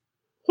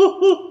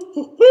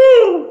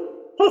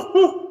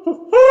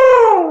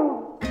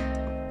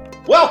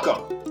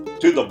Welcome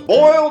to the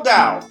Boiled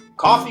Down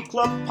Coffee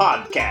Club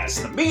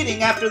Podcast, the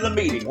meeting after the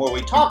meeting where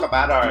we talk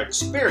about our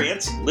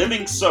experience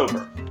living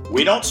sober.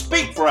 We don't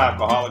speak for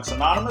Alcoholics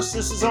Anonymous,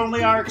 this is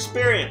only our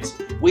experience.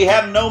 We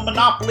have no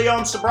monopoly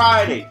on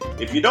sobriety.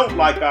 If you don't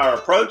like our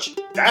approach,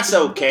 that's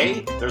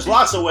okay. There's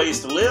lots of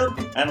ways to live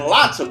and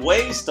lots of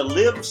ways to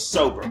live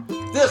sober.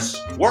 This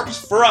works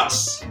for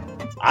us.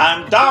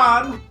 I'm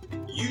Don.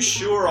 You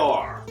sure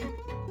are.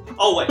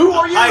 Oh, wait. Who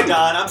are you? Hi,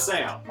 Don. I'm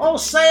Sam. Oh,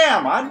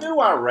 Sam, I knew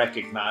I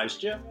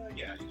recognized you.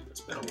 Yeah, it's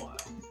been a while.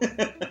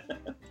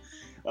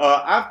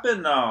 I've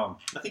been, I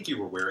think you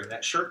were wearing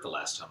that shirt the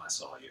last time I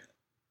saw you.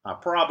 I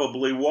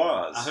probably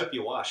was. I hope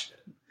you washed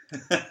it.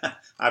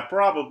 I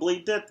probably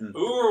didn't.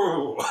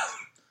 Ooh.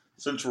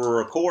 Since we're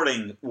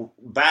recording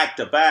back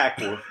to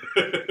back,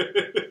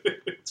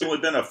 it's only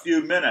been a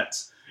few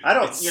minutes. I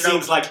don't,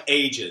 Seems like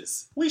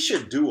ages. We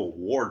should do a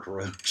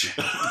wardrobe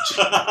change.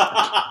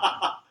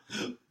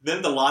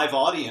 Then the live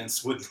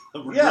audience would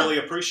really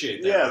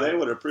appreciate that. Yeah, right? they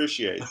would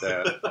appreciate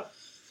that.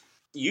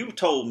 You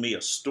told me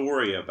a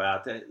story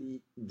about that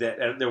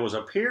there was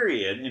a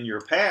period in your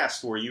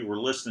past where you were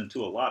listening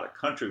to a lot of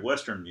country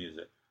western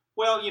music.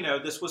 Well,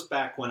 this was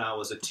back when I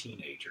was a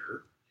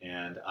teenager,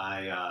 and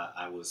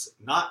I was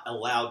not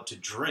allowed to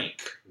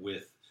drink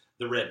with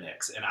the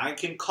rednecks. And I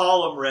can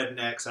call them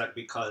rednecks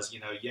because,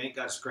 you ain't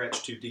got to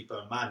scratch too deep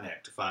on my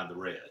neck to find the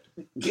red.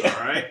 Yeah.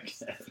 All right?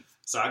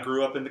 So I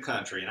grew up in the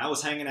country, and I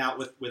was hanging out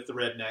with the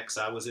rednecks.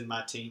 I was in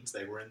my teens.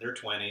 They were in their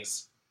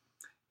 20s.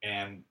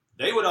 And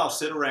they would all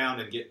sit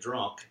around and get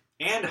drunk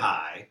and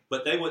high,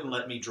 but they wouldn't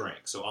let me drink.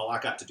 So all I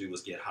got to do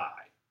was get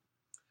high.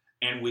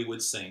 And we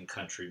would sing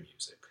country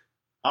music.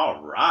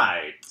 All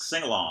right.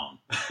 Sing along.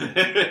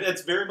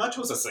 It very much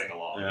was a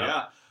sing-along,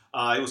 yeah.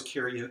 It was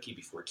karaoke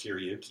before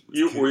karaoke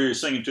was Were you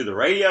singing to the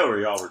radio, or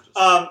y'all were just...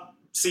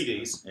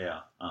 CDs. Yeah.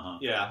 Uh-huh.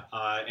 Yeah,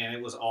 and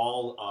it was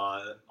all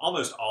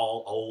almost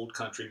all old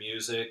country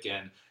music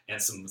and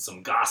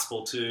some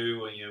gospel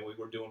too. And, we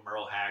were doing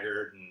Merle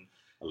Haggard and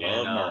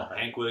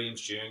Hank Williams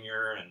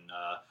Jr.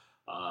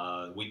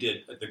 and we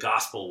did the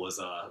gospel was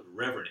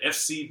Reverend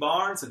F.C.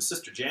 Barnes and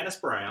Sister Janice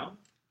Brown.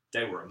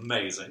 They were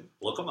amazing.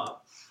 Look them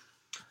up.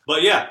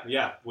 But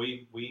yeah,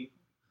 we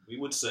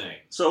would sing.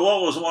 So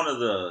what was one of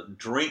the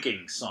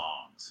drinking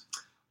songs?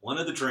 One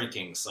of the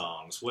drinking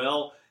songs.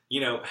 Well,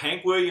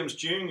 Hank Williams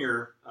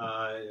Jr.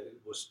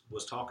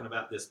 Was talking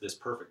about this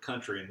perfect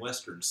country and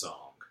western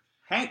song.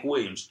 Hank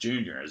Williams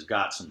Jr. has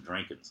got some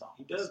drinking songs.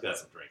 He does got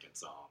some drinking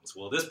songs.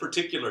 Well, this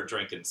particular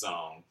drinking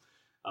song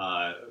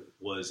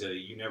was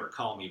 "You Never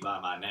Call Me by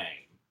My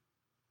Name."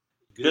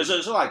 Because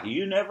it's like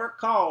 "You never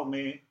call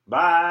me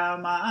by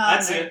my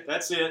name."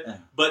 That's it.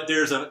 But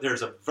there's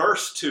a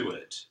verse to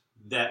it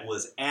that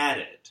was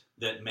added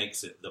that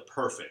makes it the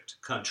perfect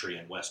country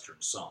and western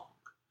song.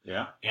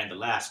 Yeah. And the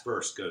last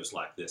verse goes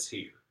like this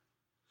here.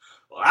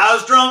 Well, I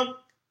was drunk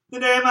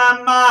the day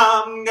my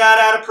mom got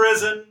out of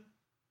prison,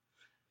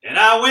 and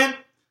I went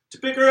to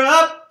pick her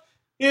up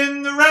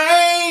in the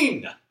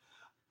rain.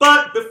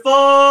 But before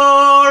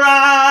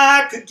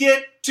I could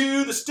get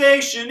to the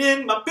station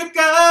in my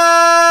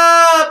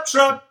pickup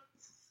truck,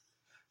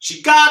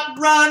 she got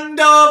run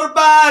over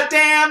by a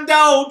damned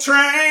old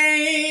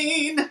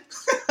train.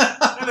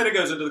 And then it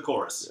goes into the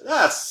chorus.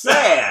 That's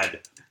sad.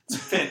 It's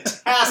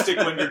fantastic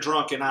when you're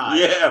drunk and high.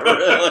 Yeah,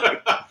 really.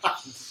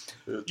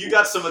 You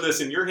got some of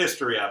this in your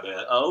history, I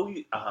bet. Oh,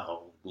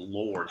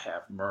 Lord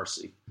have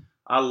mercy.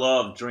 I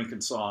love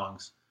drinking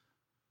songs.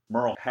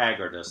 Merle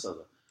Haggard is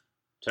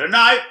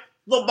 "Tonight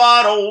the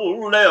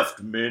bottle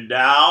left me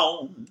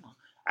down,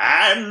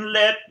 and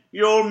let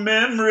your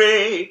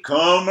memory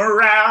come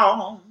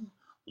around.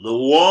 The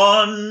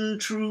one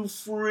true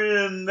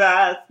friend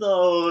I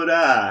thought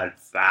I'd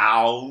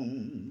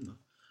found.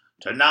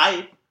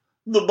 Tonight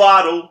the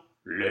bottle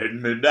let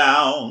me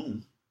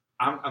down."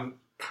 I'm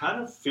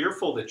kind of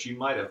fearful that you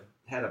might have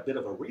had a bit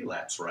of a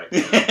relapse right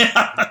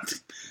now.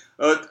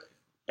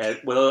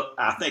 Well,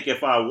 I think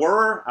if I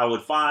were, I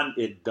would find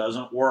it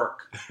doesn't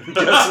work.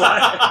 Just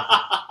like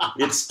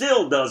it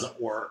still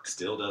doesn't work.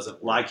 Still doesn't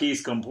work. Like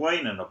he's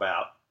complaining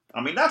about.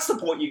 I mean, that's the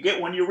point you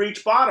get when you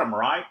reach bottom,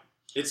 right?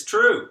 It's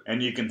true.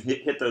 And you can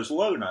hit those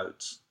low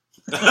notes.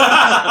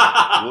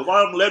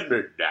 Well, let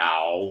me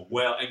down.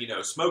 Well,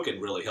 and smoking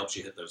really helps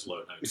you hit those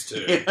low notes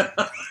too.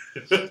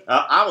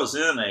 I was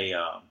in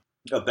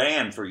a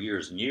band for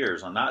years and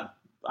years, and I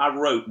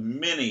wrote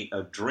many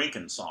a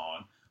drinking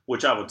song,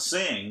 which I would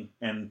sing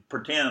and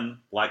pretend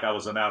like I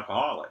was an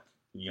alcoholic.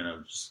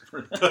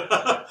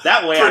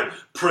 That way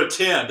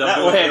pretend. That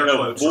way I'd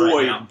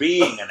avoid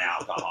being an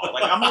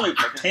alcoholic. I'm only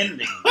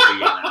pretending to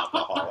be an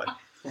alcoholic.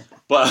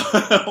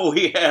 But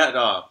we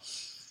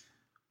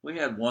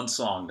had one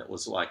song that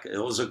was like it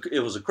was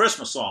a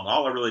Christmas song.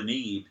 All I really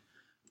need.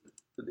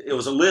 It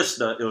was a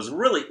list.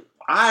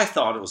 I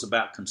thought it was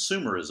about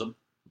consumerism.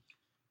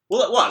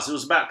 Well, it was. It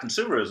was about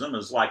consumerism. It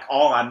was like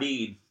all I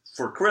need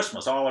for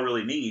Christmas, all I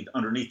really need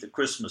underneath the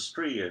Christmas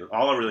tree,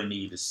 all I really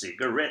need is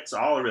cigarettes.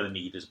 All I really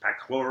need is a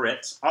pack of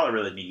florets. All I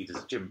really need is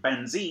a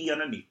chimpanzee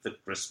underneath the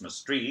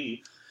Christmas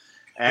tree.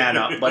 And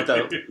but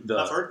I've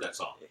heard that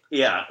song.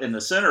 Yeah, in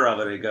the center of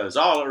it goes,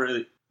 all I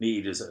really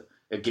need is a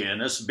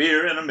Guinness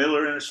beer and a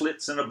Miller and a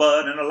Schlitz and a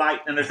Bud and a Light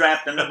and a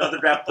draft and another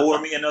draft.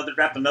 Pour me another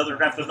draft, another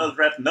draft, another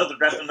draft, another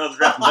draft, another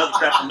draft, another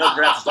draft, another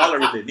draft. That's all I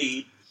really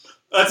need.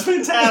 That's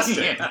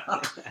fantastic.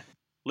 Yeah.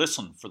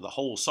 Listen for the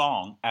whole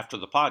song after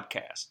the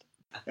podcast.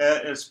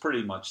 It's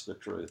pretty much the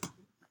truth.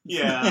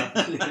 Yeah.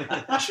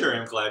 I sure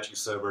am glad you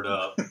sobered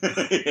up.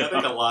 I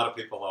think a lot of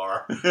people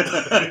are.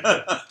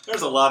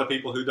 There's a lot of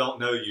people who don't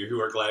know you who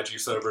are glad you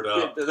sobered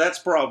up. That's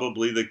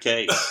probably the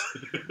case.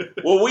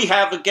 Well, we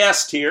have a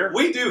guest here.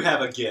 We do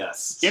have a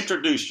guest.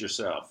 Introduce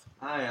yourself.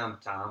 Hi, I'm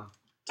Tom.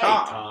 Hey,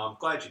 Tom.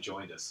 Glad you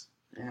joined us.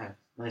 Yeah,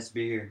 nice to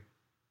be here.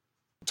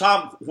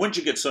 Tom, when'd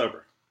you get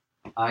sober?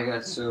 I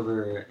got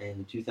sober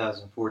in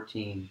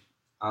 2014,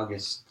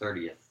 August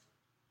 30th.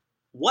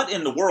 What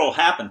in the world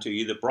happened to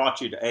you that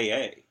brought you to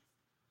AA?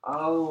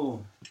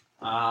 Oh,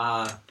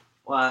 a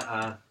lot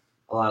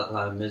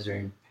of misery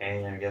and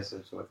pain. I guess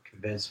that's what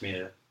convinced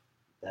me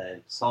that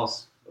it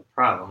solves the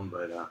problem.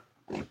 But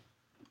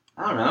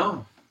I don't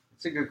know.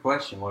 It's a good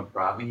question. What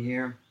brought me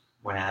here?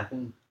 What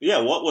happened? Yeah,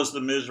 what was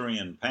the misery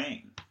and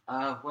pain?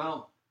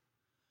 Well,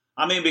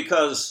 I mean,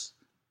 because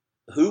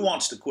who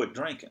wants to quit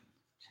drinking?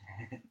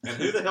 And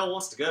who the hell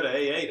wants to go to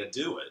AA to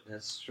do it?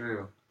 that's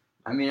true.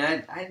 I mean,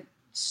 I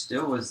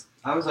was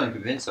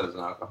unconvinced I was an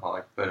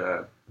alcoholic, but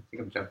I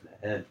think I'm jumping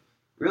ahead.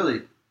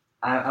 Really,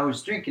 I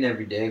was drinking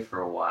every day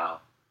for a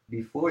while.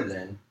 Before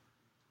then,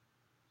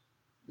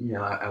 you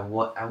know,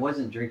 I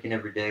wasn't drinking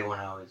every day when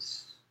I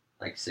was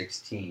like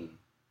 16,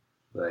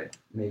 but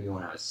maybe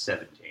when I was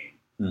 17.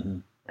 Mm-hmm.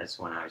 That's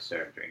when I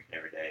started drinking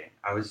every day.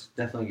 I was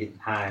definitely getting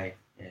high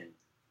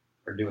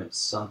or doing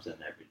something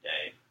every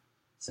day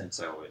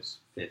since I was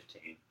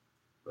 15,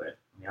 but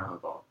you know,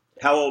 about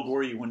How old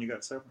were you when you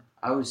got sober?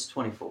 I was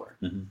 24.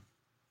 Mm-hmm.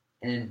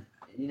 And,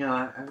 you know,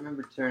 I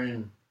remember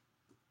turning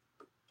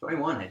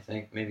 21, I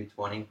think, maybe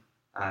 20.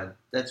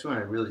 That's when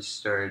I really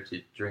started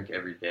to drink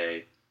every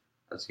day.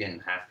 I was getting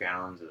half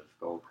gallons of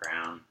Gold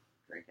Crown,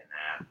 drinking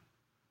that.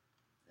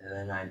 And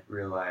then I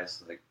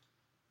realized, like,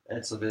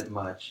 that's a bit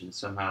much. And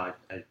somehow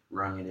I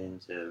rung it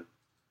into,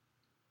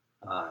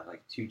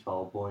 like, 2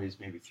 tall boys,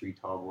 maybe 3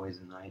 tall boys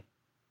a night.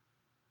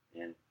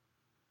 And,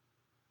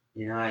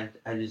 you know, I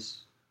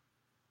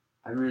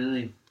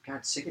really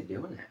got sick of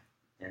doing that.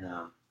 And,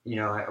 you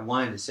know, I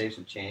wanted to save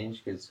some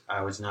change because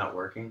I was not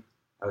working.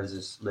 I was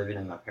just living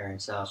in my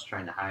parents' house,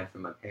 trying to hide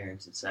from my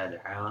parents inside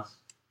their house.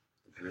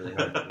 It was really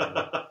hard to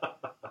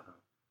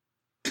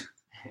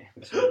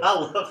do. I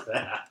love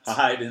that.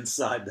 Hide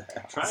inside the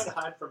house. Trying to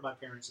hide from my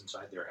parents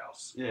inside their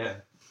house. Yeah.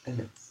 And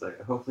it's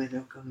like, hopefully they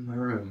don't come in my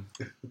room.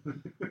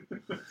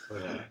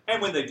 But,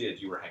 And when they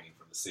did, you were hanging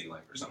from the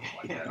ceiling or something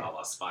like that, a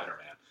la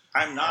Spider-Man.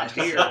 I'm not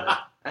here.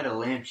 I had a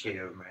lampshade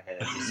over my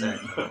head.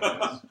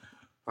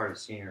 Part of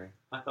scenery.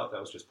 I thought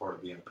that was just part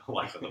of being the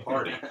life of the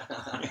party.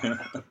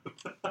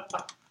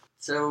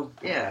 So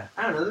yeah,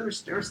 I don't know.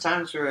 There was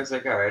times where I was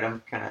like, all right,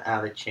 I'm kind of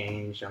out of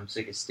change. I'm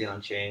sick of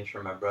stealing change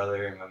from my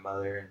brother and my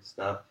mother and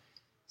stuff.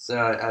 So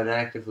I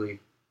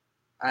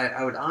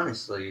would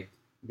honestly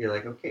be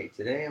like, okay,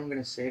 today I'm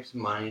gonna save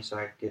some money so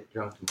I can get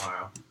drunk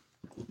tomorrow,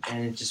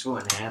 and it just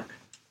wouldn't happen.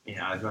 You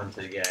know, I'd run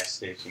to the gas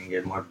station,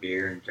 get more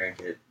beer, and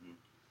drink it, and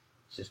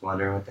just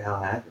wondering what the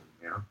hell happened.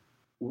 You know.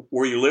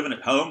 Were you living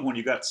at home when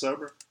you got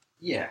sober?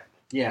 Yeah.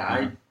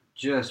 I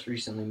just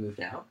recently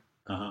moved out.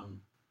 Uh-huh.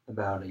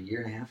 About a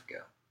year and a half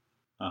ago.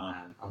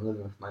 Uh-huh. I'm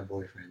living with my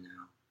boyfriend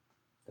now.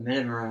 I met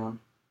him around.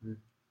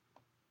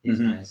 He's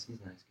Mhm. nice. He's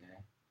a nice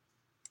guy.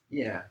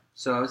 Yeah.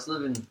 So I was still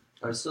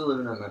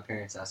living at my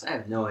parents' house. I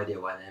have no idea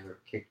why they never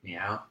kicked me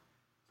out,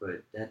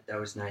 but that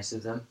was nice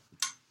of them.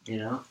 You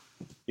know.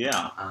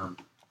 Yeah.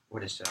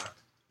 What a shock.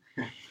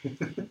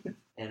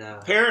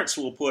 And Parents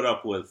will put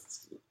up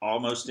with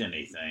almost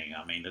anything.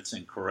 I mean, it's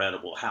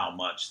incredible how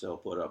much they'll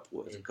put up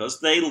with because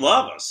they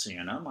love us.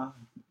 You know, my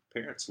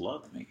parents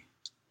love me.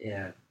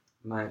 yeah,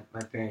 my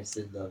parents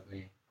did love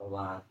me a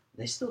lot.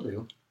 They still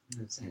do.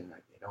 I'm not saying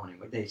like they don't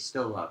anymore. They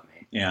still love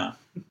me. Yeah.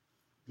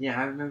 Yeah,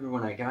 I remember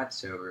when I got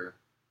sober,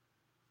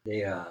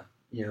 they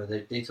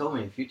told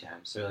me a few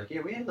times. They're like,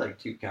 yeah, we had like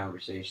 2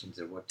 conversations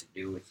of what to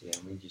do with you,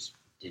 and we just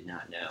did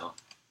not know.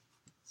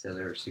 So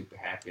they were super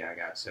happy I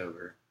got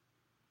sober.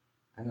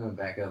 I'm going to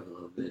back up a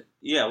little bit.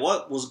 Yeah.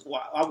 What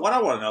I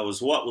want to know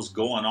is what was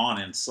going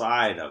on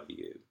inside of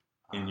you,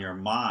 in your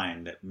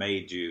mind, that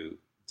made you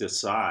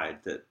decide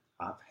that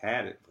I've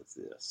had it with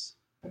this.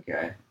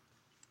 Okay.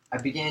 I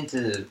became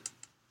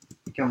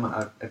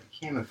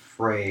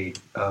afraid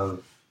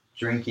of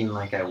drinking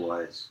like I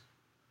was.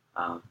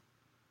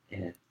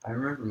 And I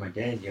remember my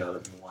dad yelled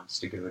at me once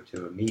to go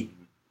to a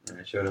meeting. And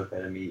I showed up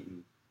at a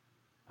meeting.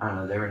 I don't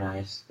know, they were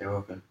nice. They were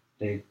open.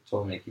 They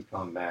told me to keep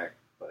coming back.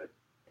 But,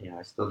 you know,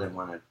 I still didn't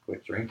want to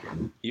quit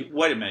drinking.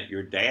 Wait a minute.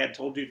 Your dad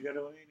told you to go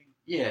to a meeting?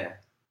 Yeah.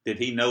 Did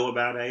he know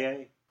about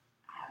AA?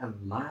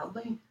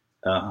 Mildly.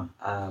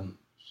 I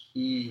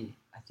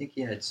think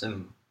he had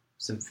some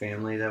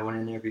family that went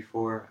in there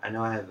before. I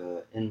know I have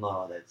an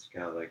in-law that's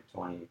got like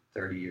 20,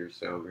 30 years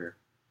sober.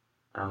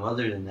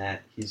 Other than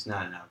that, he's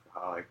not an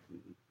alcoholic.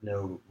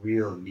 No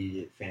real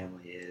immediate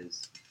family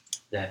is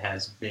that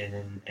has been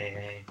in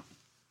AA.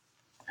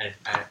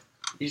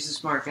 He's a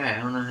smart guy.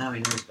 I don't know how he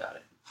knows about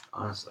it,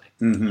 honestly.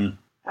 Mm-hmm.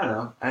 I don't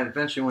know. I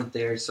eventually went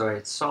there, so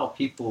I saw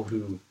people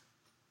who...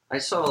 I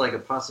saw like a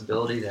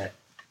possibility that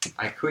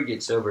I could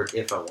get sober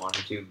if I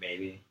wanted to,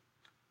 maybe.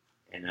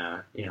 And,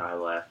 I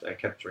left. I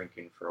kept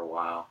drinking for a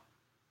while.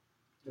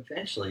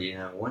 Eventually,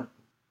 when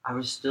I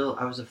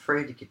was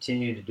afraid to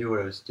continue to do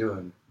what I was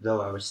doing,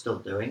 though I was still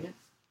doing it.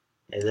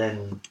 And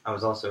then I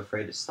was also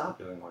afraid to stop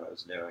doing what I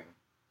was doing.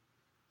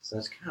 So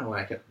that's kind of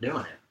why I kept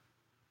doing it.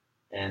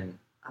 And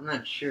I'm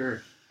not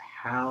sure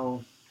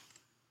how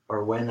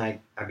or when I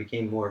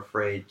became more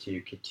afraid to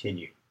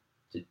continue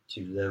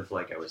to live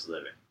like I was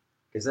living.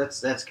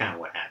 Because that's kind of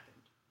what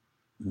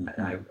happened.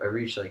 Mm-hmm. I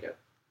reached like a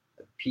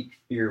peak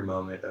fear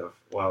moment of,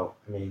 well,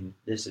 I mean,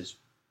 this is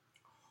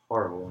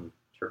horrible and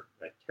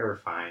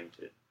terrifying.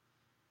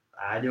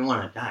 I didn't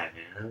want to die,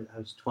 man. I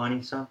was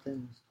 20-something, I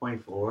was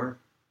 24,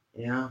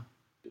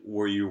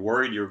 Were you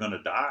worried you were going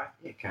to die?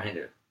 Yeah, kind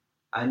of.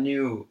 I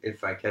knew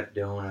if I kept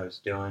doing what I was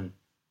doing,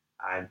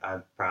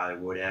 I probably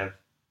would have,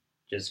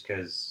 just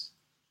because,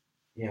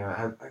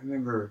 I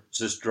remember... Is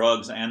this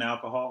drugs and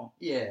alcohol?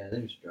 Yeah,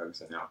 there's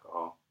drugs and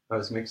alcohol. I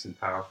was mixing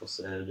powerful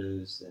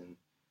sedatives and,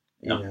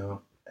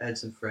 I had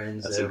some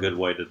friends. That's a good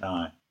way to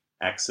die.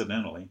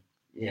 Accidentally.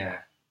 Yeah,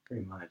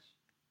 pretty much.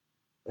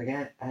 Like,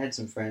 I had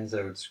some friends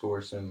that would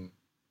score some,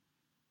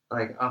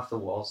 like,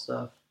 off-the-wall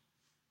stuff.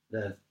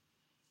 The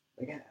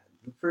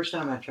first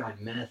time I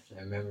tried meth,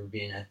 I remember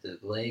being at the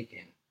lake,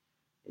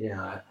 and,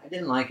 I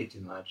didn't like it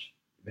too much,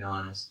 to be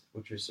honest,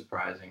 which was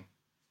surprising.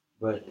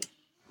 But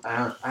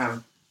I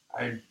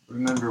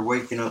remember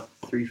waking up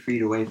 3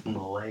 feet away from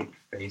the lake,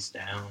 face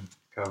down,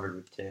 covered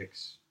with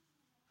ticks.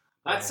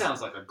 That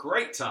sounds like a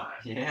great time.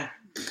 Yeah.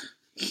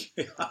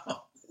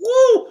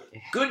 Woo!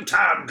 Good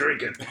time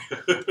drinking.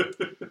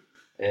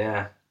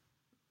 Yeah.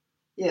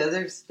 Yeah,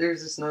 there's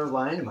just no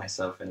lying to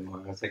myself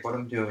anymore. It's like what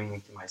I'm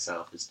doing to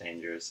myself is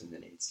dangerous and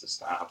it needs to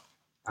stop.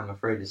 I'm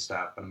afraid to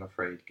stop. I'm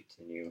afraid to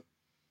continue.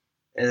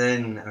 And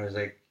then I was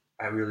like,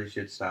 I really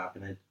should stop.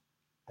 And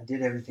I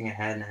did everything I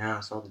had in the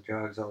house, all the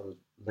drugs, all the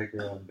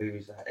liquor, all the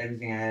booze,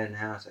 everything I had in the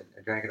house.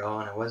 I drank it all,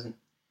 and I wasn't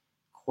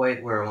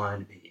quite where I wanted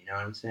to be. You know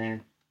what I'm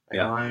saying? Like,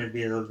 Yeah. I wanted to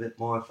be a little bit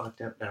more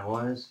fucked up than I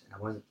was, and I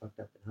wasn't fucked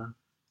up enough.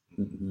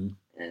 Mm-hmm.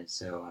 And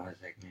so I was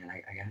like, man,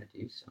 I gotta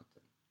do something.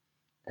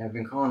 And I've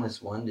been calling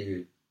this one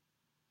dude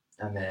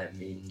I met at a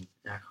meeting,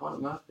 and I called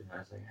him up, and I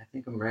was like, I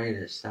think I'm ready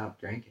to stop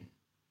drinking.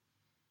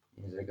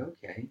 And he was like,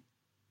 okay.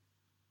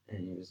 And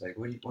he was like,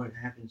 what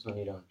happens when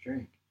you don't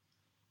drink?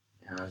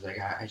 And I was like,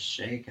 I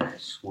shake and I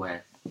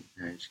sweat,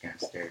 and I just kind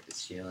of stare at the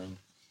ceiling.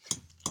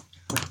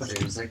 So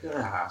he was like, go to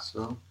the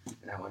hospital.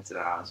 And I went to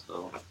the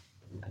hospital.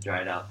 I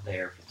dried out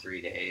there for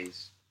 3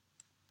 days.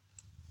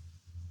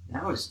 And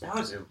that was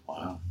a...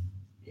 Wow.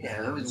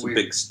 Yeah, that was It's weird.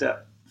 a big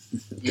step.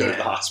 Go to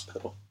the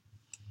hospital.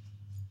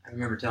 I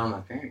remember telling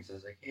my parents, I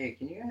was like, hey,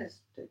 can you guys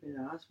take me to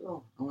the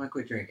hospital? I want to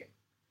quit drinking.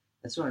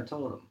 That's what I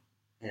told them.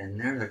 And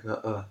they were like,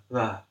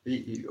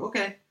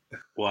 okay.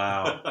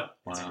 Wow.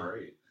 That's Wow.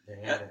 great.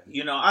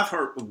 I've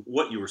heard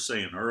what you were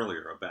saying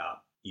earlier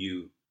about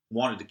you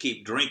wanted to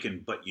keep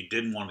drinking, but you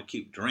didn't want to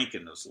keep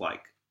drinking. It's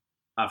like,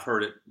 I've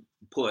heard it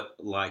put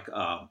like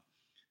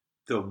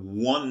the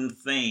one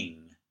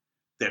thing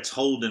that's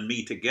holding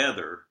me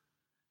together,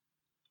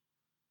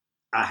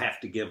 I have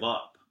to give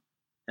up.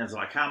 And it's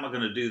like, how am I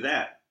going to do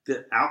that?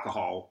 The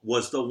alcohol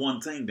was the one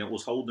thing that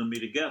was holding me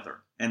together.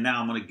 And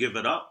now I'm going to give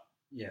it up?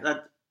 Yeah.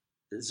 That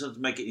doesn't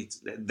make it,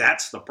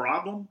 that's the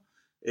problem?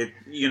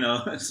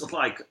 It's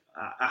like,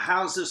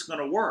 how's this going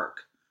to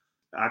work?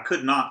 I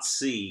could not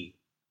see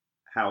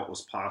how it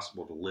was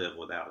possible to live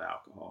without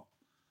alcohol.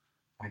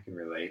 I can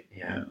relate,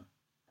 yeah.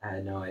 I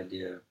had no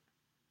idea.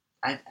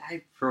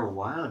 I for a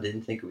while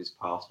didn't think it was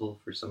possible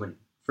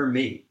for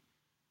me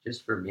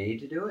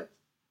to do it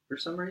for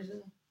some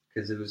reason,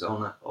 because it was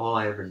all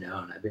I ever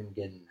known. I've been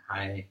getting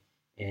high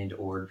and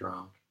or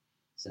drunk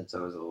since I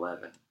was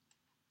 11,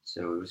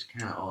 so it was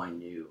kind of all I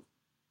knew.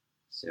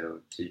 So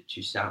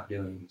to stop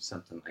doing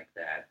something like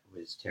that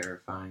was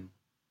terrifying.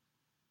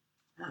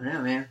 I don't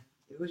know, man.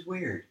 It was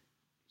weird.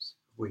 It was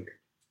weird.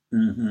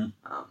 Mm-hmm.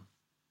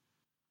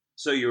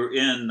 So you were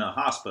in the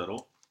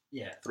hospital.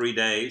 Yeah. 3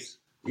 days.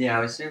 Yeah,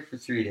 I was there for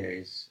 3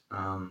 days.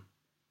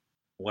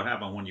 What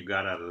happened when you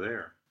got out of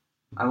there?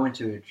 I went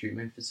to a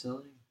treatment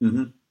facility.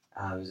 Mm-hmm.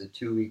 It was a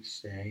 2-week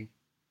stay,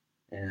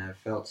 and I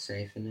felt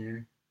safe in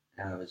there.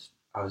 And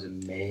I was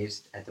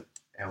amazed at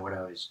what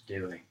I was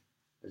doing.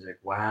 I was like,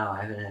 wow,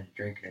 I haven't had a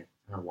drink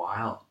in a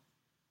while.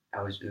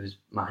 It was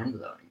mind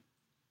blowing,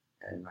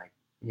 and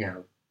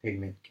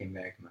pigment came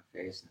back in my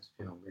face, and I was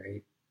feeling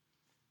great.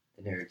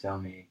 And they were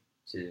telling me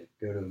to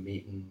go to a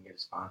meeting, get a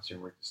sponsor,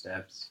 work the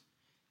steps.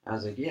 I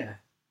was like, yeah,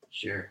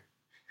 sure.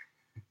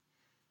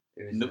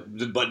 But no.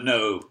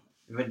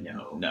 But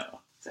no. No.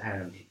 So I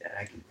don't need that.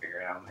 I can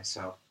figure it out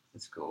myself.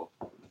 It's cool.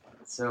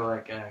 So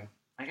like, I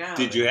got.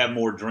 Did you have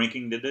more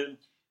drinking to do?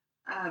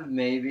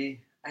 Maybe.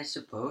 I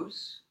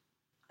suppose.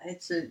 I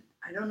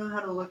don't know how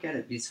to look at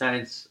it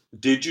besides.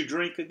 Did you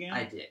drink again?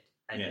 I did.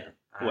 I did.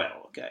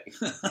 Well, okay.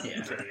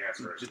 Yeah. So the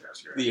answer is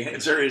yes. The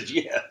answer is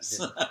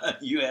yes.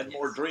 You had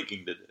more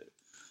drinking to do.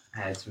 I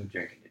had some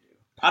drinking to do.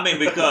 I mean,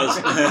 because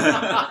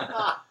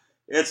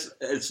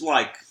it's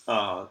like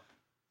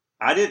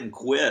I didn't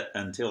quit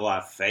until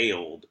I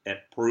failed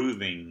at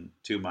proving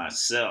to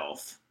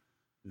myself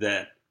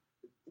that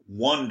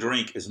one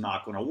drink is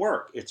not going to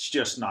work. It's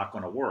just not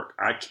going to work.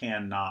 I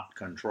cannot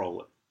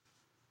control it.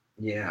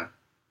 Yeah.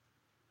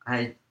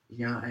 I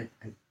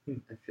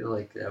feel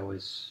like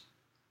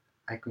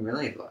I can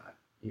relate a lot.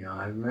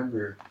 I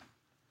remember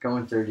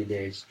going 30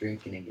 days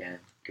drinking again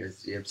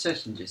because the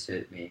obsession just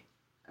hit me.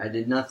 I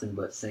did nothing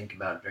but think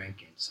about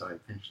drinking, so I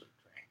eventually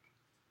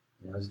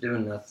drank. I was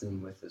doing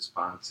nothing with a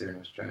sponsor, and I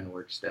was trying to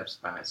work steps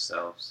by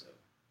myself, so,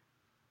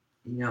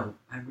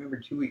 I remember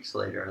 2 weeks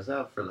later, I was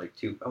out for like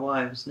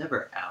I was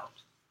never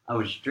out. I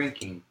was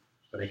drinking,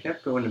 but I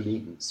kept going to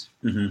meetings.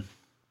 Mm-hmm.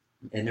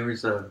 And there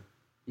was a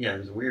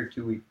weird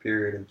 2 week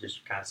period of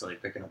just constantly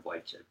picking up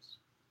white chips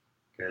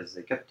because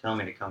they kept telling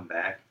me to come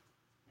back,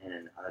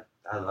 and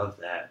I love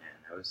that,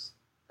 man.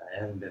 I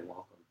haven't been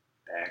welcomed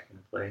back in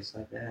a place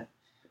like that.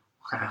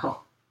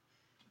 Wow,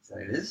 it's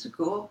like, this is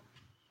cool.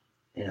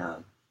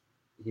 I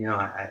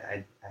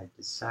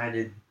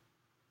decided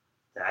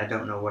that I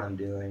don't know what I'm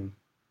doing,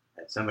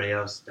 that somebody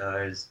else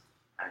does.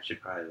 I should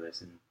probably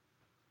listen.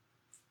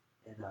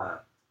 And I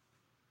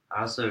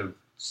also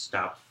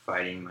stopped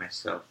fighting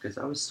myself because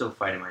I was still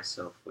fighting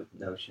myself with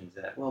notions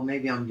that, well,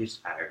 maybe I'm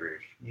just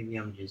Irish, maybe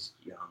I'm just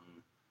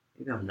young,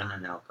 maybe I'm not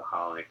an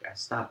alcoholic. I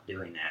stopped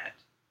doing that.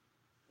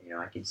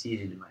 I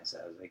conceded to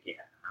myself. I was like, yeah,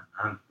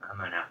 I'm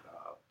an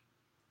alcoholic.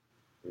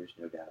 There's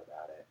no doubt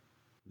about it.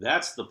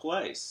 That's the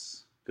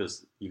place,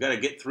 because you got to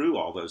get through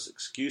all those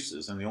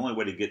excuses, and the only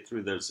way to get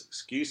through those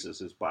excuses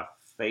is by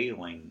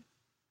failing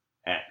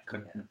at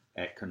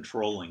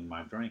controlling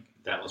my drinking.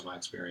 That was my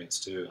experience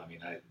too. I mean,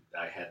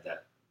 I had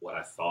that, what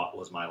I thought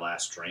was my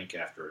last drink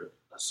after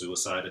a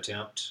suicide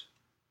attempt,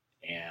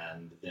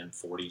 and then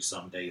 40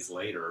 some days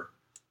later,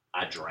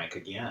 I drank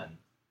again,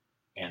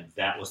 and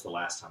that was the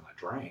last time I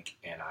drank.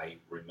 And I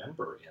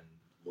remember in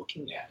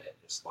looking at it,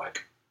 it's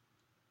like,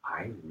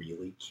 I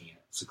really can't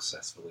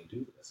successfully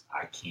do this.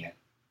 I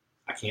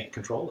can't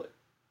control it.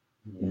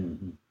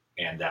 Mm-hmm.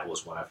 And that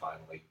was when I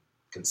finally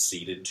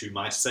conceded to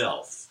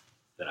myself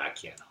that I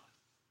cannot.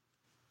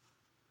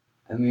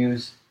 I mean, it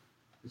was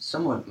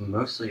somewhat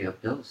mostly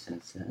uphill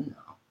since then,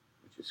 though,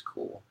 which is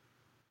cool.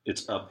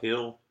 It's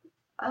uphill?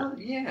 Oh,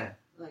 yeah.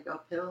 Like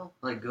uphill,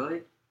 like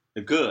good.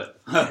 Good.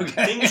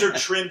 Okay. Things are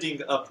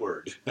trending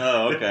upward.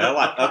 Oh, okay.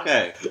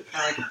 Okay. Kind of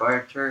like a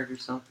bar chart or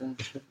something.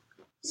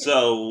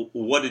 So,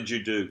 what did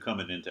you do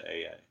coming into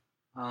AA?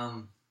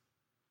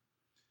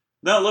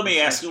 No, let me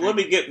ask you. Let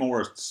me get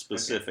more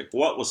specific. Okay.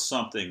 What was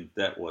something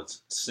that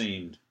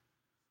seemed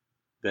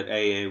that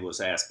AA was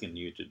asking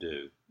you to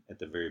do at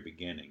the very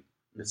beginning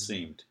that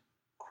seemed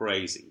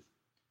crazy,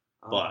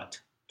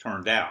 but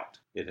turned out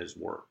it has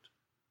worked?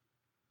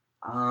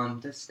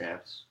 The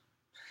steps.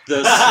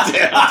 The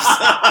steps.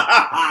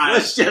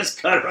 Let's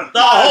just cut it.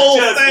 The whole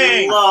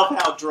thing. I love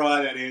how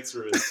dry that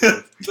answer is.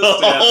 The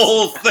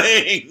whole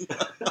thing.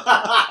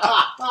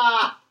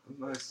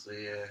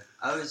 Mostly, yeah.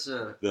 I was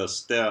the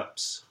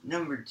steps.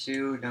 Number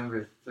 2,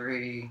 number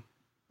 3,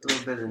 a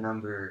little bit of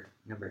number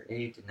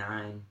 8 to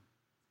 9.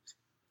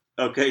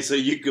 Okay, so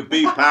you could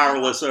be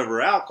powerless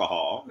over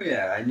alcohol.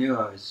 Yeah, I knew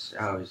I was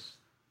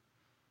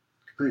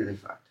completely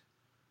fucked.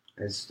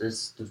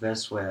 It's the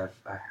best way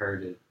I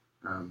heard it.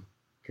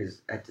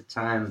 Because at the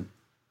time,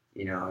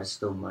 I was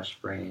still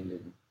mush-brained,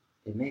 and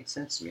it made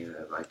sense to me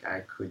that, like,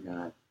 I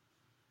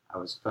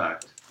was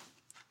fucked.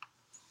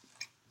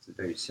 It's a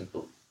very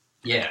simple...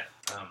 Yeah.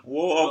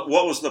 Well,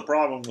 what was the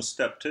problem with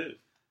step 2?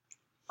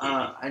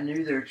 I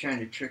knew they were trying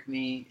to trick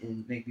me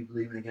and make me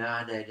believe in a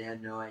God that I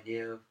had no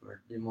idea or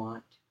didn't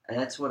want. And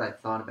that's what I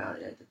thought about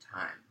it at the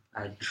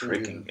time.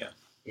 Tricking you.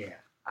 Yeah.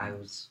 I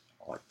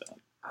like that.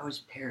 I was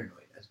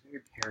paranoid. I was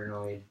very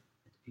paranoid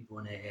at the people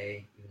in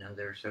AA, even though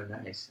they were so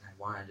nice and I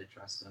wanted to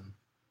trust them.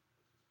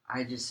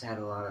 I just had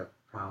a lot of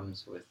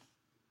problems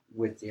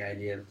with the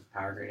idea of the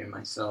power grid in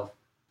myself,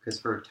 because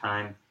for a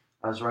time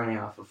I was running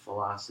off a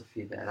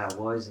philosophy that I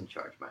was in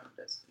charge of my own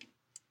destiny,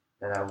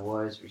 that I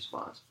was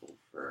responsible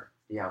for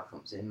the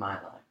outcomes in my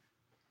life.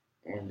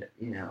 And,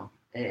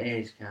 AA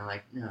is kind of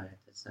like, no,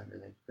 that's not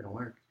really going to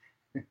work.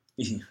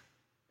 And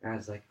I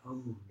was like,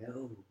 oh,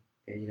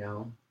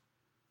 no,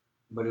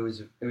 But it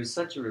was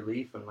such a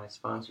relief when my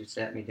sponsor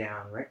sat me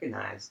down and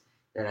recognized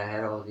that I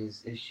had all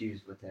these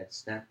issues with that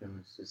step, and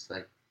was just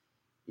like,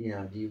 do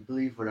you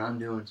believe what I'm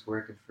doing is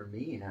working for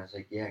me? And I was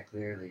like, yeah,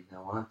 clearly, I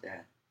want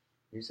that.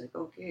 And he's like,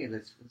 okay,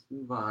 let's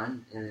move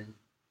on. And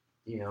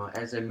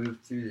as I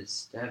moved through the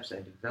steps, I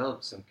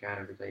developed some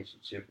kind of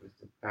relationship with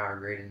the power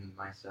greater than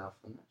myself.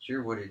 I'm not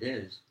sure what it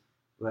is,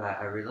 but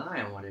I rely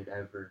on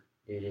whatever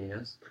it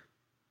is.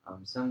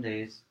 Some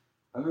days,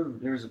 I remember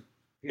there was a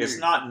period, It's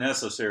not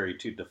necessary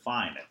to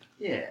define it.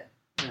 Yeah.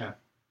 Yeah.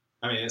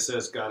 I mean, it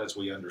says God as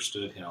we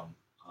understood him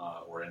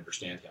or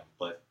understand him,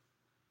 but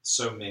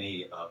so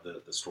many of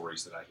the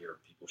stories that I hear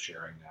people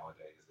sharing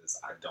nowadays is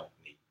I don't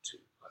need to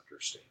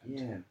understand.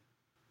 Yeah.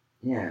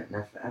 Yeah,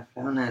 and I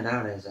found that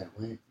out as I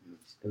went.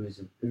 It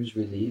was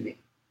relieving.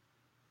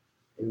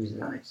 It was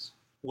nice.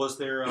 Was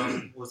there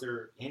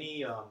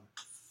any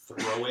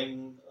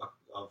throwing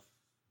of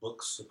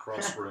books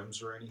across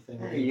rooms or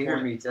anything? At Hey, any you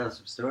heard point? me tell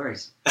some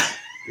stories.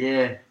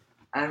 Yeah,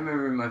 I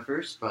remember my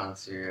first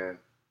sponsor.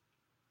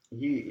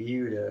 He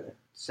would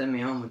send me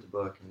home with the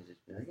book and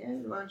just be like,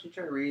 "Yeah, why don't you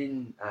try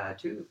reading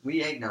to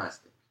the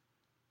agnostic."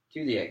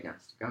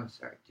 I'm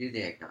sorry, to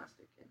the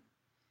agnostic. And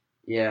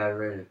yeah, I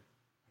read it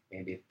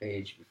maybe a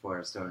page before I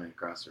was throwing it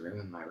across the room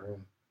in my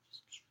room.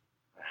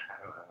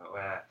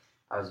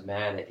 I was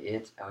mad at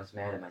it. I was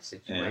mad at my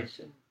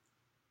situation.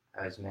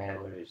 I was mad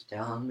at what it was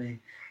telling me.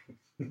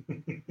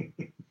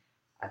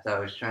 I thought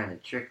it was trying to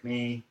trick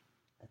me.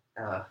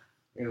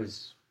 It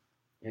was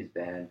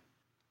bad.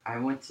 I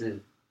went to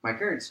my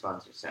current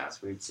sponsor's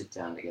house. We'd sit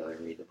down together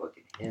and read the book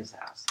in his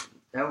house. And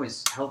that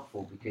was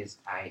helpful because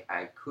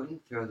I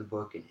couldn't throw the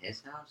book in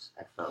his house.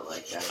 I felt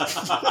like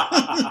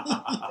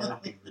that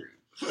would be rude.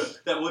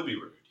 That would be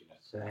rude, you know.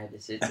 So I had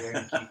to sit there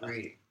and keep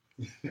reading.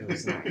 It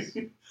was nice.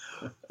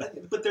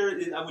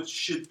 But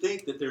should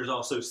think that there's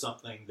also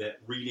something that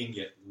reading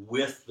it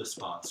with the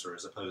sponsor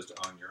as opposed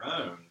to on your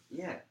own.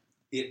 Yeah.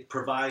 It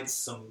provides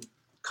some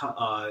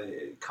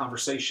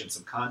conversation,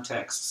 some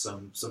context,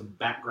 some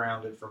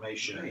background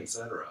information, Right.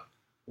 etc.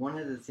 One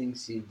of the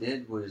things he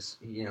did was,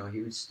 he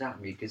would stop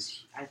me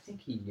because I think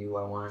he knew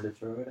I wanted to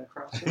throw it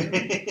across the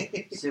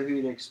room. So he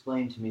would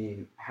explain to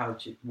me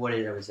what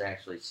I was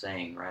actually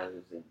saying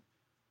rather than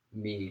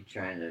me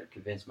trying to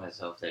convince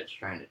myself that it's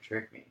trying to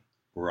trick me.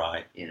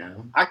 Right.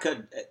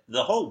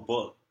 The whole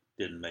book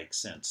didn't make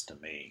sense to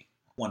me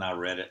when I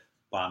read it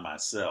by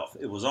myself.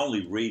 It was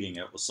only reading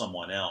it with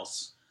someone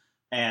else.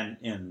 And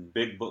in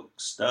big book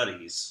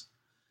studies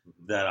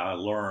that I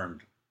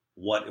learned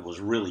what it was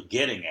really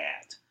getting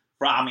at.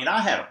 I mean, I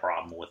had a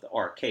problem with the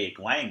archaic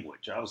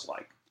language. I was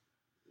like...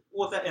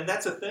 Well,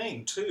 that's a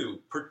thing,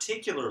 too,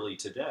 particularly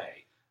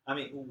today. I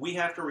mean, we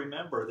have to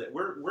remember that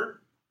we're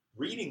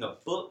reading a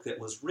book that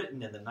was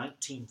written in the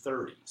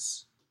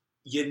 1930s.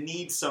 You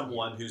need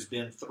someone who's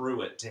been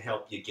through it to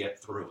help you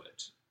get through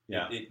it.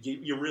 Yeah.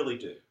 You really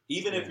do.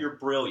 Even if you're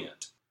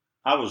brilliant.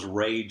 I was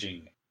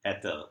raging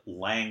at the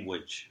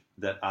language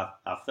that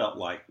I felt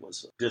like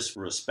was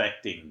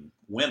disrespecting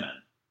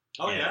women.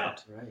 Oh, yeah.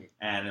 Right.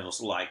 And it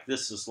was like,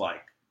 this is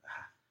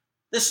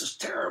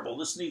terrible.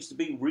 This needs to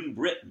be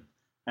rewritten.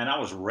 And I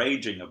was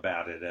raging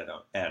about it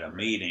at a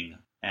meeting.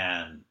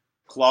 And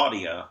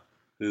Claudia,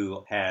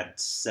 who had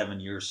 7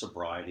 years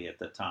sobriety at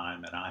the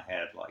time, and I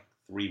had like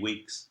 3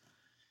 weeks.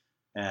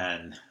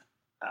 And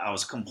I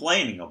was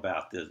complaining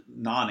about the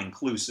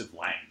non-inclusive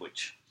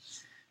language.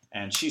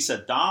 And she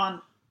said,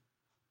 Don,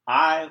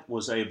 I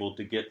was able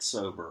to get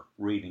sober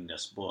reading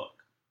this book.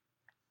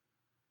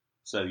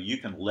 So you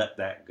can let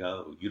that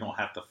go. You don't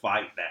have to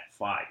fight that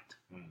fight.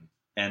 Mm.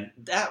 And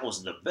that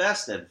was the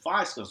best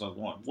advice because I was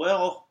going,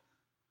 well,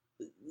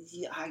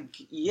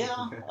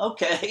 yeah,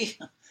 okay.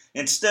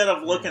 Instead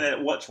of looking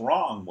at what's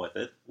wrong with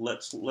it,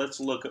 let's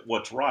look at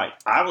what's right.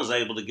 I was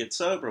able to get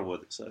sober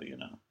with it, so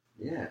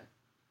Yeah,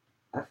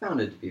 I found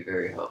it to be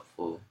very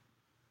helpful.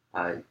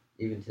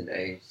 Even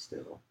today,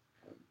 still,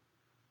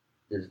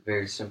 there's a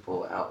very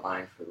simple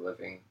outline for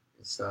living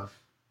and stuff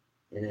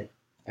in it.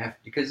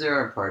 Because there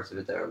are parts of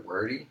it that are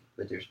wordy,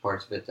 but there's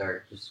parts of it that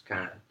are just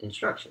kind of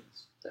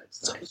instructions.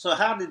 That's nice. So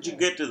how did you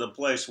get to the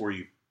place where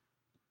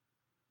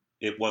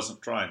it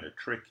wasn't trying to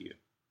trick you?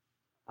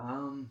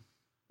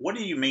 What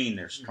do you mean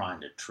there's trying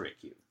to trick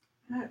you?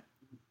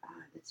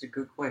 That's a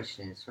good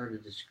question. It's hard to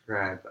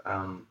describe.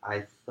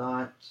 I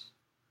thought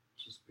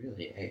just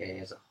really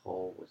AA as a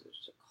whole was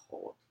just a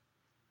cult.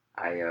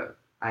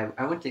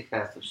 I went to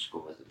Catholic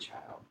school as a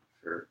child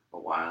for a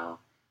while,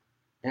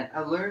 and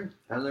I learned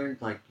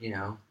like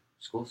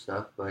school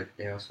stuff, but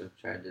they also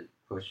tried to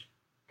push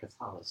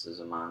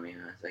Catholicism on me,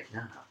 and I was like, no,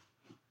 not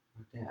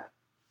that.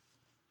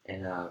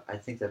 And I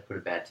think that put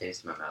a bad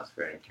taste in my mouth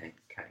for any kind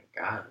of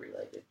God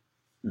related.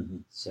 Mm-hmm.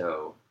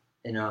 So,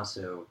 and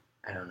also,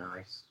 I don't know,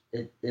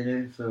 it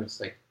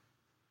influenced like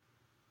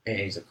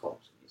AA's a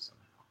cult to me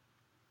somehow.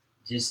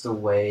 Just the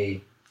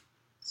way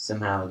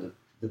somehow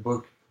the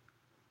book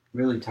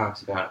really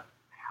talks about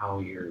how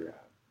you're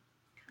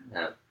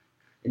kind of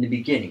in the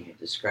beginning. It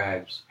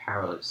describes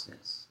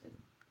powerlessness and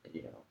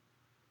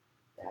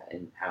that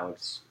and how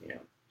it's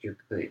you're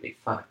completely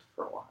fucked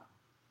for a while,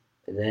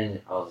 and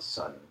then all of a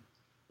sudden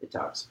it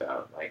talks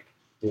about like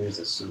there's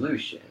a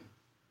solution,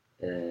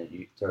 and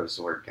you throws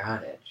the word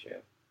God at you.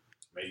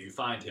 May you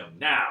find him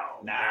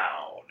now.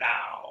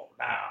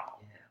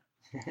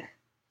 Yeah.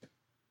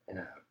 And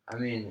I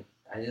mean,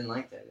 I didn't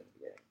like that in the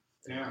beginning.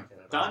 Yeah.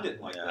 Don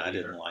didn't like that either. I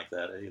didn't like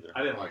that either.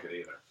 I didn't like it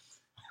either.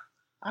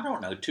 I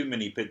don't know too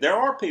many people. There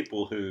are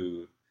people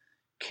who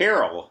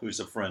Carol, who's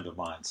a friend of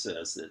mine,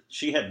 says that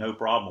she had no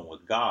problem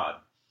with God.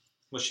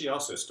 Well, she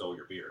also stole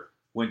your beer.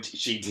 When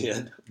she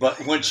did,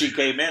 but when she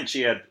came in,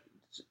 she had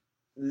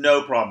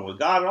no problem with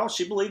God at all.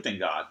 She believed in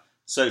God.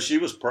 So she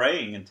was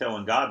praying and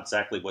telling God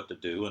exactly what to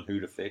do and who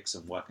to fix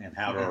and what and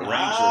how to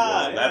arrange the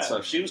world. That's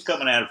so she was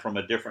coming at it from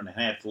a different and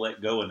had to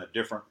let go in a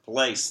different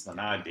place than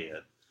I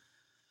did.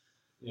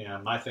 Yeah,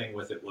 my thing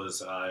with it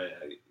was I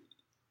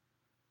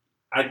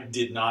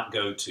did not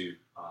go to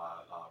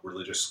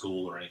religious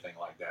school or anything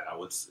like that. I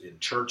was in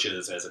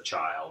churches as a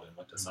child and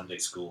went to Sunday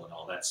school and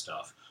all that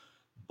stuff.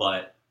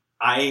 But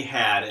I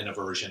had an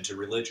aversion to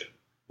religion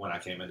when I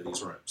came into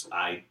these rooms.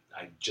 I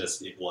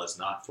just, it was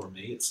not for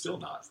me. It's still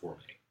not for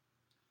me.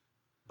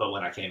 But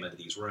when I came into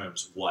these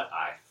rooms, what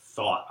I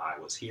thought I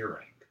was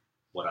hearing,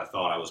 what I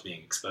thought I was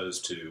being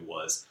exposed to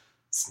was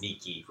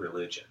sneaky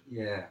religion.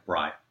 Yeah.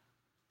 Right.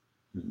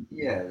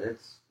 Yeah,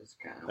 that's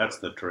kind of That's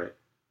the trick.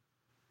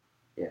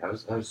 Yeah,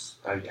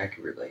 I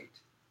could relate.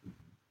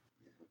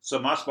 So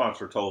my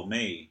sponsor told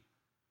me,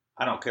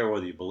 I don't care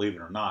whether you believe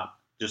it or not,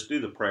 just do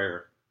the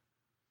prayer.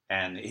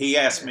 And he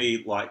asked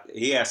me what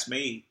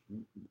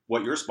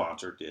your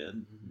sponsor did.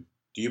 Mm-hmm.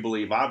 Do you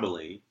believe I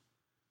believe?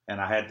 And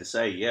I had to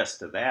say yes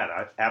to that.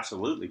 I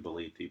absolutely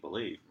believed he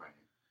believed. Right.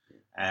 Yeah.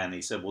 And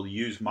he said, well,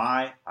 use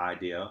my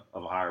idea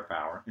of a higher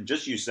power and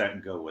just use that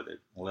and go with it.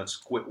 Well, let's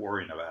quit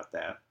worrying about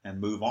that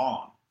and move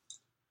on.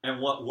 And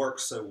what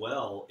works so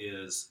well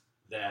is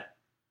that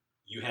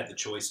you had the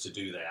choice to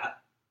do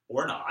that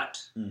or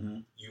not.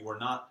 Mm-hmm. You were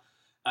not.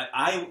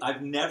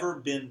 I've never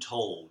been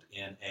told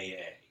in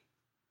AA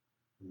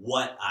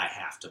what I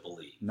have to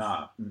believe.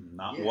 Not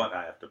Yeah. what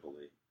I have to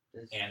believe.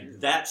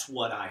 That's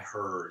what I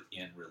heard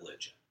in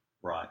religion.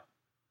 Right.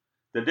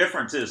 The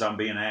difference is I'm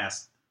being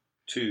asked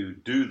to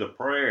do the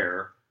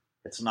prayer.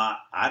 It's not,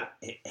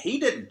 he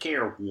didn't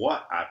care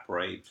what I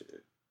prayed to.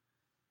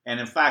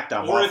 And in fact,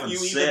 I've or often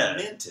if you said,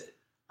 even meant it.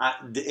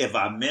 if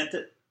I meant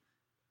it,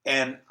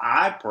 and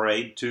I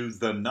prayed to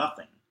the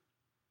nothing.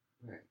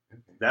 Right.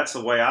 Okay. That's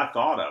the way I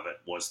thought of it,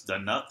 was the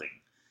nothing.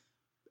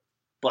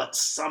 But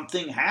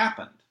something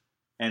happened.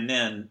 And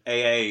then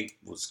AA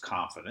was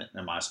confident,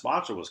 and my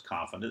sponsor was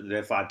confident that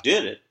if I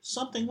did it,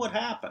 something would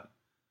happen.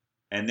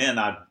 And then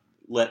I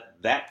let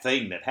that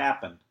thing that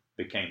happened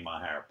became my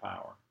higher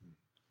power.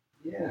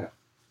 Yeah,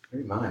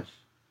 pretty much.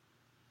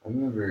 I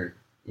remember,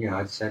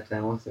 I'd sat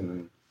down with him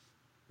and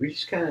we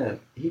just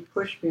he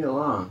pushed me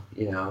along,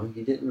 He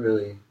didn't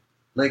really,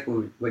 like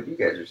what you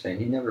guys are saying,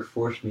 he never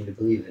forced me to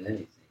believe in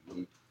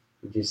anything.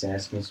 He just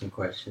asked me some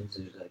questions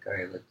and was like, all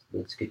right,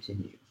 let's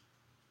continue.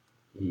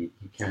 He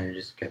kind of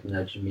just kept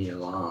nudging me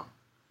along.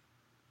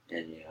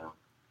 And,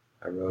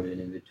 I wrote an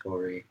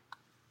inventory,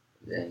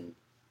 then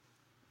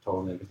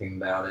told him everything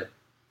about it.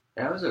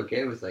 And I was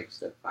okay with,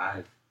 step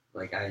 5.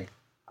 I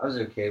was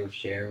okay with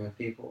sharing with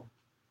people.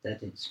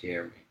 That didn't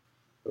scare me.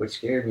 What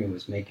scared me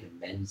was making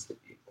amends to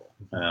people.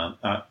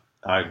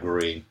 I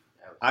agree.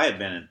 I had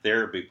been in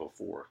therapy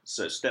before,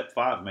 so step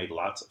 5 made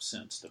lots of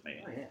sense to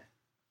me. Oh, yeah.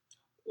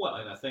 Well,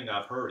 and the thing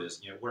I've heard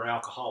is, we're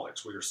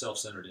alcoholics. We are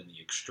self-centered in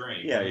the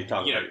extreme. Yeah, you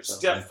talk about yourself.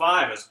 Step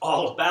 5 is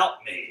all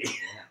about me. Yeah.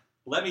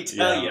 Let me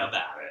tell you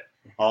about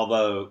it.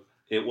 Although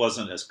it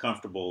wasn't as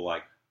comfortable,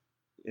 like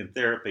in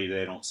therapy,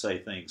 they don't say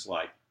things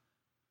like,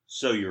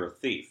 so you're a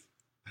thief.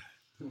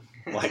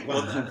 Like,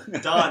 Well,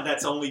 Don,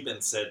 that's only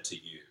been said to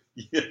you.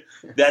 Yeah,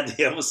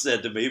 that was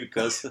said to me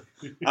because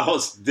I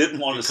didn't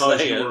want to Because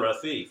say you it. were a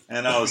thief.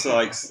 And I was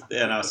like,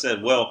 and I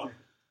said, well,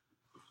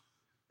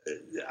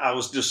 I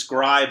was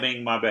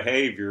describing my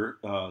behavior,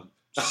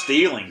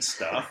 stealing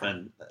stuff,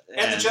 and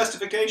the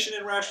justification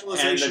and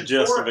rationalization and the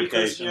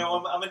justification. for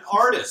it, because I'm an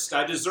artist.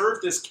 I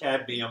deserve this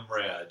cadmium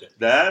red.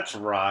 That's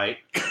right.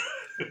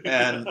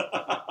 And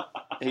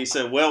he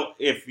said, well,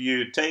 if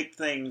you take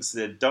things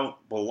that don't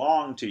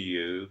belong to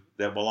you,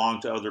 that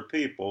belong to other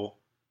people,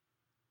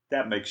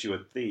 that makes you a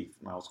thief.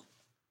 And I was,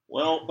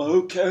 well,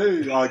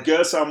 okay, I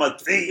guess I'm a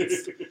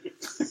thief.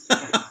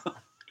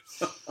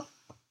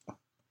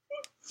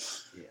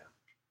 Yeah.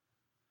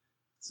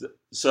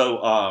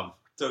 So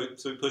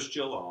he pushed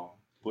you along.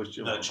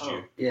 Nudged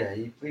you. Yeah,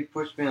 he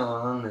pushed me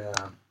along.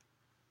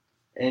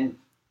 And,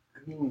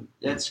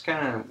 that's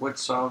kind of what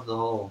solved the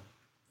whole,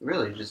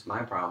 really just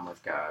my problem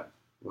with God,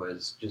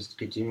 was just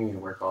continuing to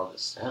work all the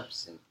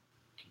steps and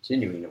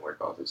continuing to work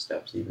all the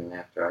steps even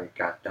after I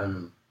got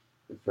done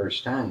the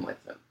first time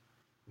with them.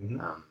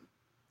 Mm-hmm.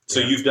 So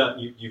you've done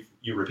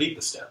you repeat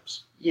the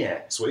steps.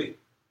 Yeah. Sweet.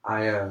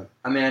 I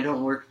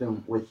don't work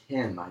them with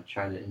him. I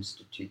try to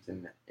institute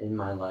them in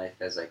my life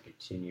as I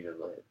continue to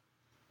live,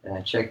 and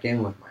I check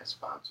in with my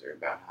sponsor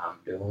about how I'm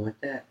doing with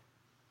that.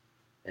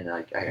 And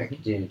I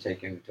continue to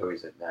take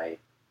inventories at night,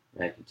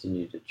 and I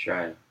continue to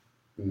try and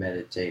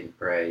meditate and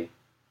pray.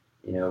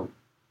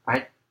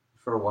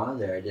 For a while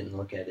there, I didn't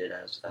look at it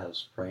as I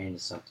was praying to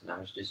something. I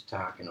was just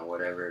talking to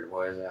whatever it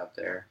was out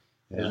there.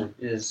 Yeah.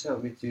 It just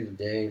help me through the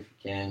day if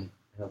you can.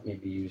 Help me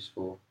be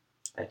useful.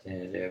 I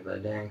tend to do it,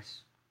 but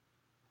thanks,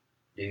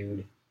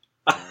 dude.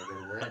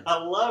 I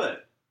love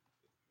it.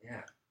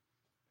 Yeah.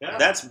 Yeah.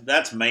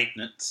 that's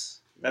maintenance.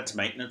 That's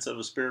maintenance of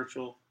a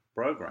spiritual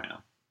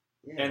program.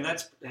 Yeah.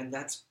 And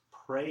that's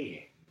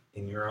praying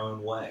in your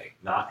own way,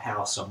 not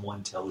how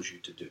someone tells you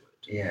to do it.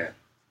 Yeah.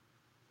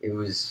 It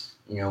was,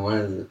 one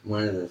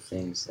of the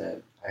things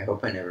that I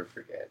hope I never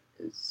forget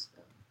is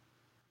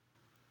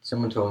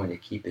someone told me to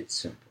keep it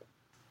simple.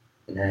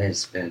 And that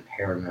has been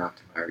paramount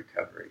to my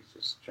recovery,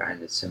 just trying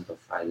to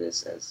simplify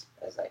this as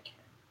I can.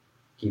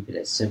 Keep it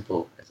as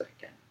simple as I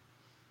can.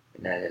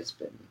 And that has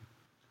been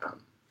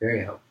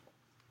very helpful.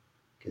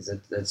 Because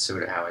that's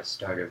sort of how I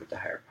started with the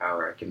higher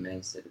power. I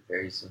commenced at a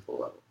very simple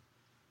level.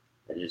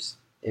 I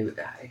kind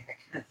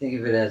of think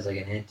of it as like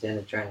an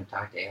antenna trying to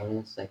talk to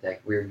aliens, like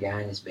that weird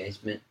guy in his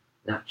basement,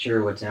 not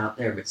sure what's out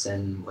there, but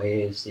sending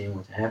waves, seeing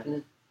what's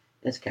happening.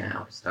 That's kind of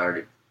how it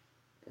started.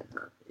 And,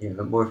 it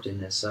morphed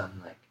into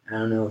something like, I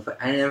don't know if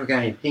I never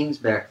got any pings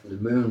back from the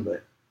moon,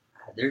 but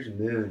there's a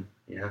moon.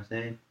 You know what I'm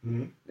saying?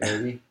 Mm-hmm.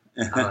 Maybe.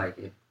 I like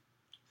it.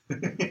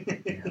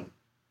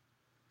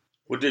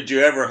 Well, did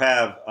you ever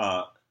have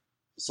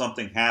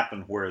something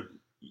happen where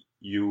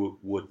you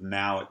would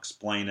now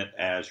explain it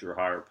as your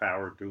higher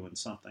power doing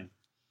something?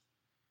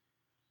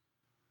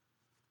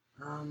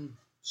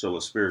 So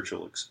a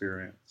spiritual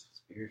experience.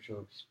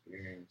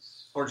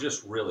 Or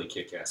just really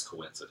kick-ass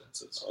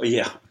coincidences. Oh,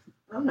 yeah.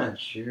 I'm not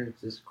sure it's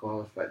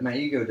disqualified. My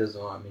ego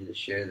doesn't want me to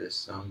share this,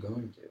 so I'm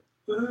going to.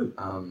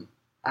 Woohoo.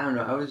 I don't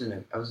know. I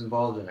was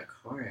involved in a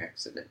car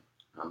accident.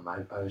 I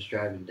was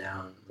driving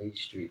down Lee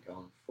Street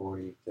going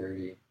 40,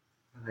 30,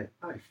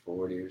 probably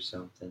 40 or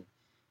something.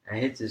 I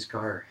hit this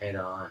car head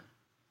on.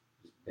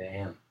 Just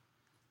bam.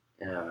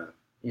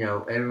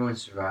 Everyone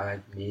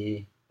survived.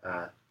 Me,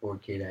 poor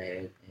kid I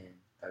had, and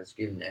I was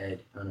giving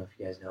Ed. I don't know if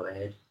you guys know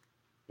Ed.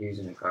 He was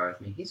in the car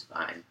with me. He's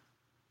fine.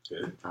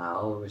 Good.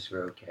 All of us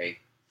were okay.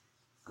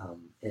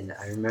 And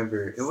I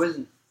remember it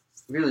wasn't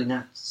really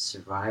not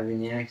surviving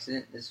the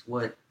accident. It's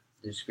what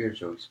the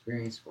spiritual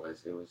experience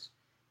was. It was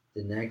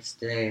the next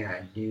day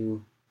I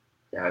knew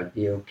that I would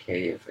be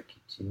okay if I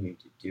continued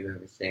to do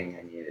everything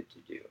I needed to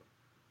do.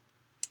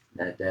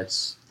 That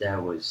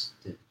was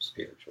the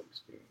spiritual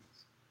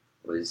experience.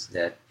 Was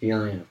that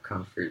feeling of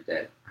comfort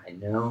that I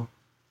know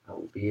I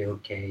will be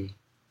okay.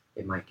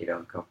 It might get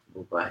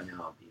uncomfortable, but I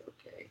know I'll be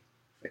okay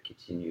if I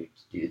continue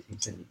to do the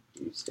things I need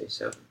to do to stay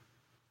sober.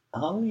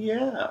 Oh,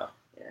 yeah.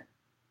 Yeah,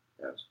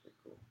 that was pretty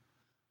cool.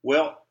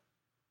 Well,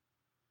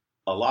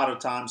 a lot of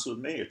times with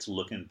me, it's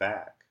looking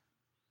back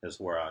is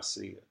where I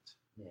see it.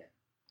 Yeah.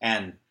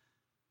 And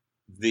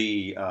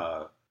the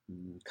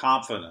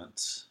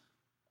confidence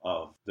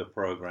of the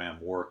program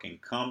working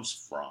comes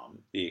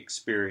from the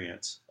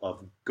experience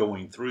of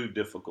going through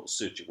difficult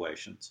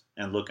situations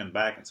and looking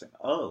back and saying,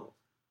 oh,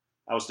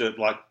 I was doing,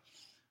 like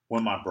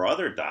when my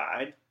brother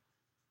died,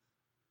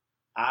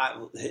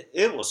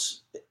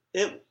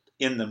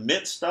 in the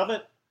midst of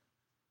it,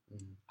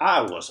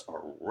 I was a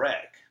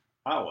wreck.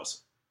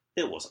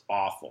 It was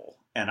awful.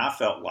 And I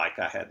felt like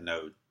I had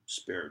no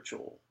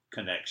spiritual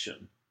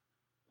connection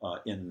right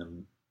in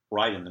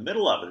the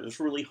middle of it. It was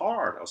really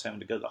hard. I was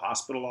having to go to the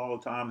hospital all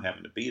the time,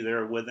 having to be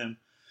there with him.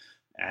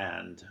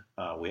 And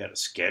we had a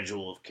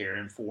schedule of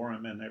caring for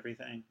him and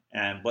everything.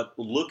 But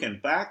looking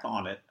back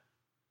on it,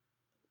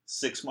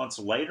 6 months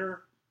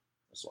later,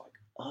 it's like,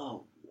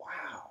 oh,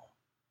 wow.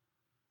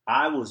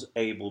 I was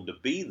able to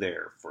be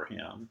there for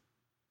him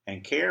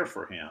and care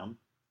for him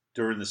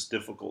during this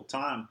difficult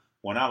time.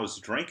 When I was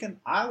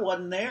drinking, I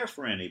wasn't there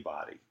for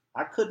anybody.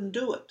 I couldn't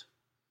do it.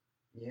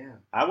 Yeah.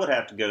 I would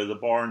have to go to the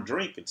bar and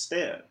drink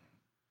instead.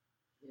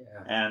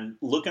 Yeah. And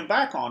looking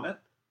back on it,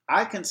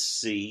 I can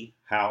see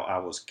how I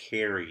was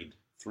carried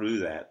through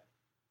that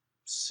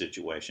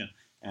situation.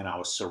 And I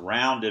was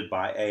surrounded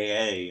by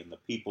AA and the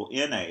people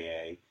in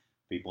AA,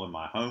 people in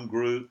my home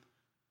group,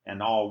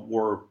 and all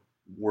were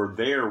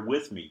there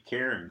with me,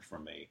 caring for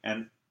me.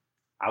 And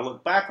I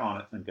look back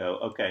on it and go,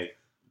 okay,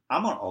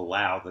 I'm going to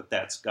allow that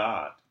that's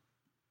God.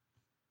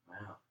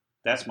 Wow.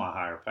 That's my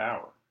higher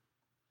power.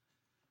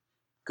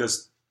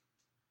 Because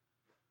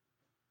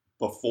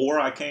before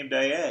I came to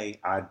AA,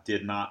 I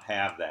did not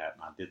have that,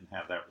 and I didn't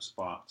have that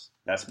response.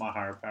 That's my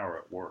higher power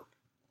at work.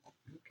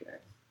 Okay.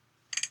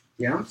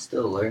 Yeah, I'm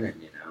still learning,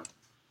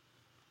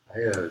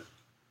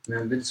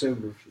 I've been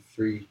sober for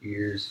 3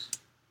 years,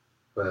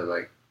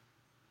 but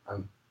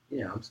I'm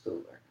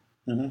still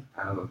learning.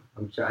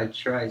 Mm-hmm. I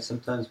try.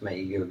 Sometimes my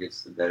ego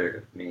gets the better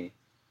of me,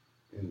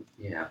 and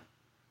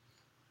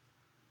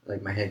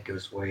my head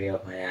goes way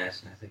up my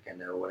ass, and I think I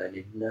know what I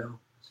need to know.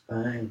 It's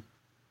fine,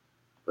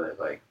 but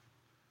I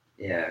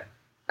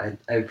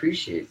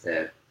appreciate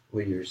that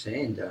what you were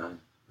saying,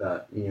 Don,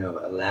 about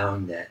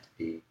allowing that to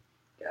be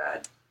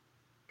God,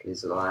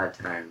 because a lot of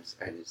times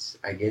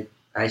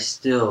I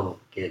still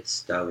get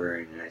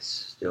stubborn, and I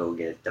still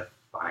get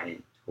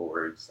defiant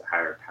towards the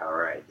higher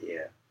power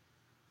idea.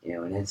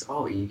 And it's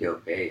all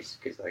ego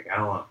based, because I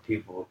don't want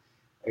people,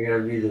 I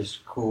gotta be this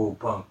cool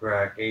punk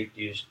rock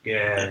atheist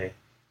guy,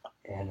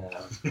 and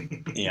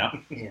Yeah.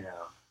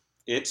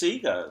 It's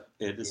ego.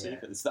 It is ego.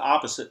 It's the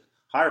opposite.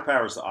 Higher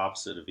power is the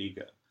opposite of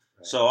ego.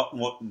 Right. So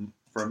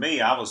for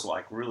me, I was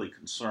really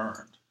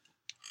concerned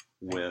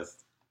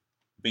with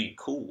being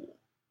cool.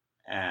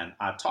 And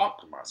I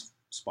talked to my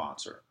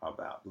sponsor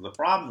about the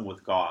problem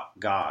with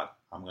God.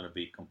 I'm going to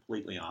be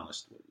completely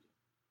honest with you.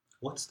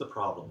 What's the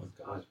problem with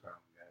God? What's the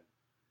problem,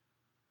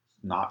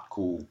 God? Not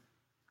cool.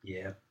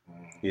 Yeah,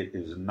 It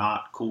is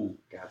not cool.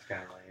 God's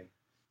kind of lame.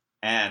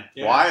 And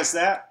Yeah. why is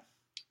that?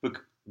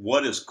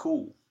 What is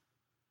cool?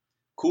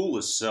 Cool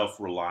is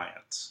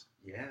self-reliance.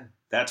 Yeah.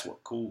 That's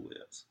what cool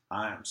is.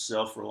 I am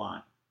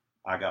self-reliant.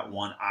 I got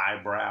one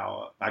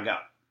eyebrow. I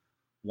got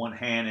one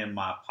hand in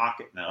my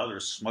pocket and the other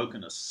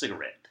smoking a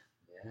cigarette.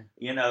 Yeah.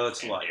 You know,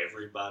 it's And like,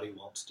 everybody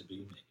wants to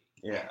be me.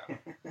 yeah.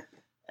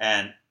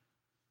 And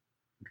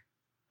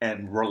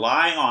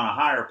relying on a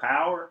higher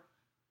power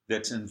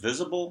that's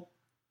invisible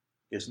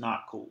is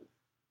not cool.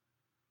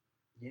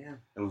 Yeah.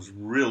 It was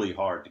really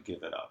hard to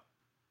give it up.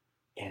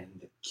 And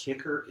the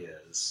kicker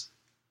is,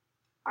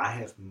 I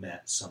have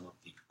met some of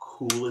the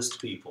coolest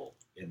people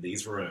in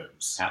these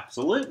rooms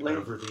Absolutely.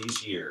 over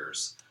these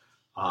years.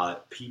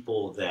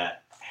 People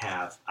that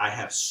I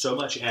have so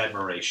much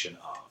admiration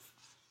of.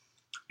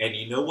 And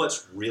you know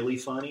what's really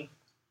funny?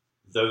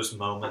 Those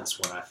moments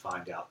when I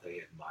find out they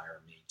admire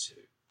me too.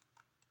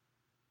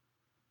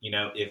 You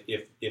know,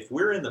 if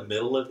we're in the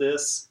middle of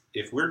this,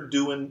 if we're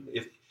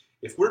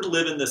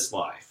living this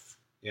life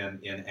in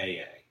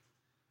AA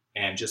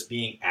and just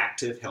being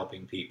active,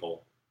 helping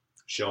people,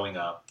 showing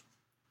up,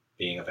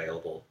 being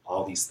available,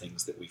 all these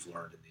things that we've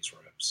learned in these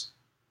rooms,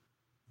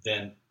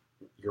 then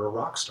you're a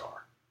rock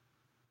star.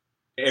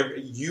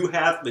 You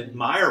have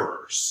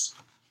admirers.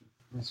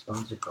 My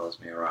sponsor calls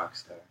me a rock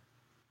star.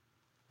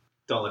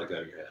 Don't let it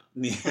go to your head.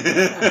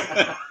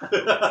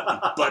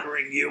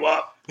 Buttering you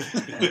up.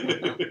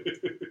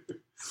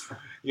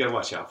 You gotta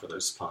watch out for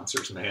those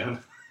sponsors, man.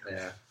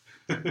 Yeah.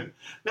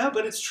 No,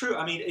 but it's true.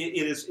 I mean,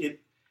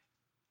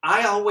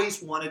 I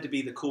always wanted to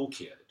be the cool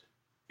kid,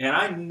 and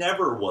I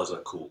never was a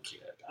cool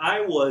kid.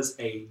 I was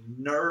a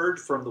nerd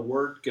from the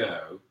word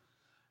go,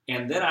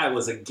 and then I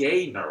was a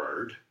gay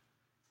nerd,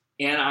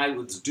 and I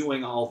was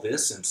doing all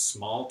this in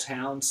small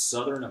town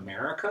Southern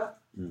America.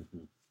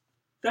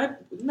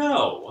 Mm-hmm.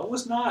 No, I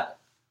was not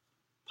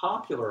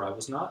popular. I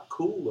was not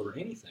cool or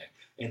anything.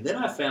 And then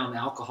I found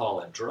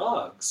alcohol and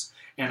drugs,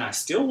 and I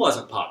still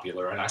wasn't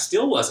popular, and I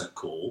still wasn't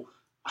cool.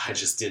 I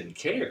just didn't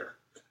care.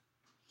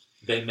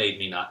 They made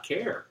me not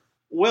care.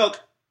 Well,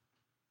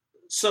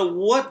 so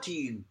what do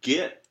you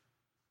get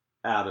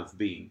out of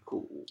being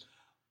cool?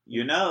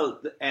 You know,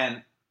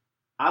 and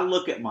I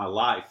look at my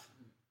life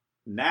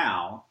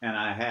now, and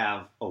I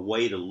have a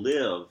way to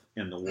live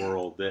in the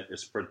world that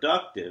is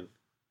productive,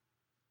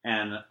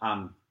 and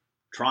I'm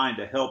trying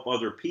to help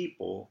other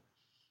people.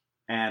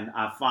 And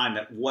I find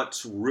that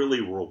what's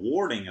really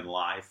rewarding in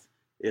life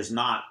is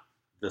not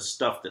the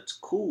stuff that's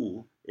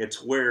cool.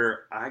 It's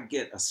where I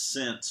get a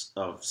sense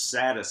of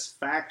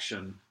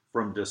satisfaction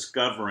from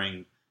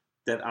discovering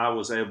that I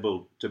was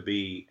able to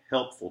be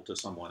helpful to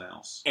someone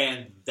else.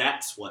 And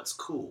that's what's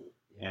cool.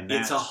 And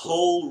It's a that's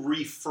whole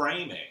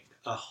reframing,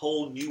 a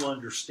whole new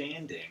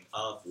understanding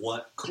of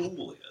what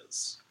cool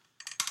is.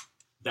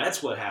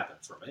 That's what happened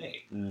for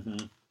me.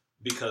 Mm-hmm.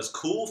 Because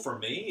cool for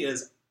me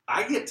is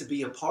I get to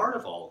be a part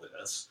of all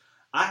this.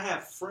 I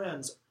have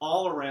friends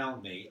all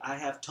around me. I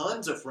have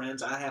tons of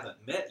friends I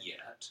haven't met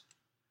yet.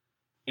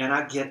 And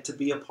I get to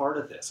be a part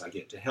of this. I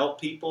get to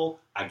help people.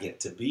 I get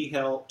to be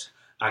helped.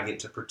 I get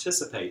to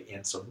participate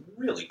in some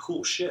really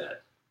cool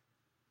shit.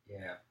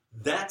 Yeah.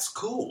 That's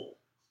cool.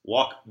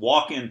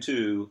 Walk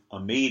into a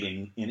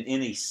meeting in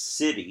any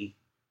city,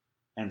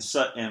 and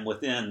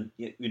within,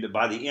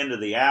 by the end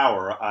of the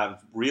hour, I've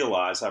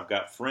realized I've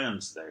got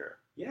friends there.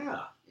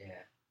 Yeah. Yeah.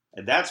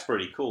 And that's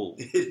pretty cool.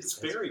 It's That's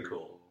very pretty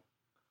cool.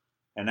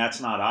 And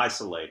that's not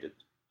isolated.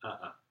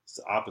 Uh-uh. It's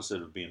the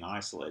opposite of being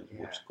isolated,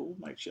 Yeah. which cool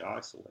makes you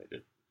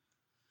isolated.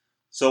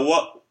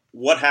 So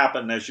what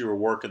happened as you were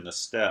working the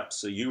steps?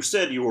 So you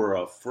said you were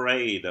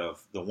afraid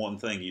of, the one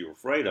thing you were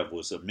afraid of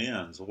was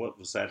amends. What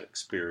was that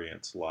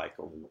experience like?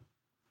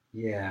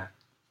 Yeah.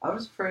 I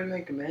was afraid to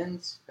make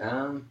amends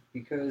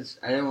because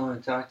I didn't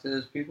want to talk to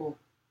those people.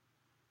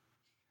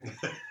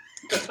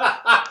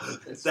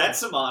 That's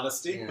some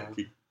honesty. You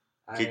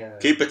know,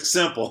 Keep it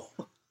simple.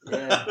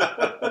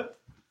 yeah.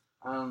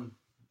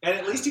 And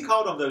at least you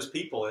called them those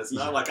people. It's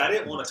not like I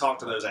didn't want to talk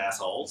to those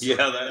assholes. Yeah,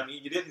 I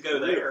mean, you didn't go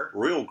there.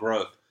 Real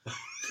growth.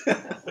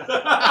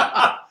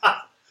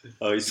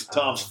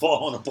 Tom's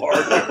falling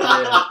apart.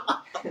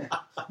 Yeah.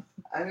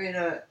 I mean,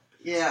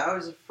 yeah, I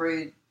was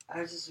afraid.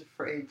 I was just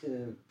afraid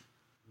to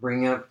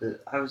bring up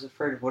I was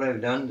afraid of what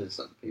I've done to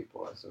some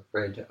people. I was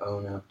afraid to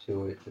own up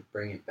to it, to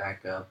bring it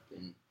back up,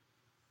 and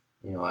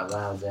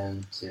allow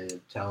them to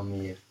tell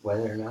me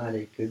whether or not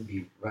it could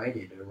be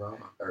righted or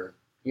wrong,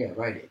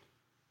 righted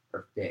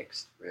or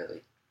fixed,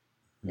 really.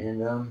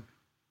 And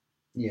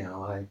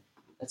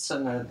that's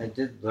something I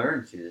did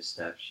learn through the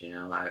steps.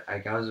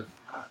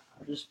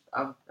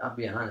 I'll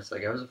be honest.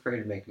 Like, I was afraid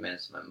to make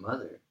amends to my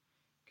mother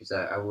because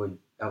I would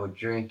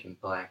drink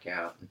and black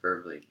out and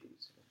verbally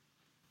abuse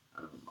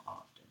her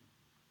often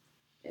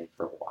and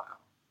for a while.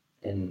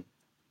 And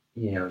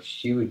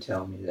she would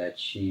tell me that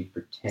she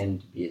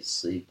pretended to be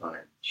asleep on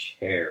her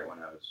chair when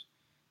I was,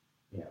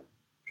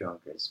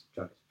 drunk as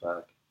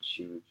fuck.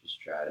 She would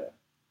just try to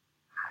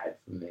hide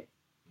from me,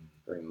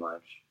 pretty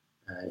much.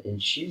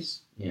 And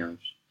she's, I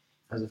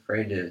was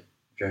afraid to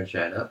dredge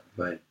that up,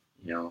 but,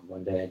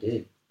 one day I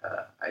did.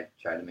 I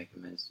tried to make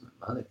amends to my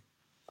mother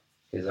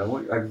because I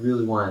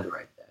really wanted to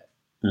write that.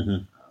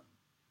 Mm-hmm.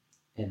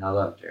 And I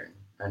loved her.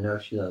 I know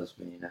she loves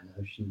me, and I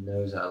know she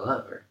knows I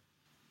love her.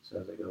 So I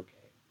was like,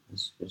 okay,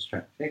 let's try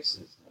to fix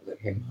this. And I was like,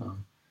 hey,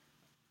 Mom,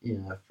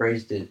 I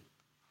phrased it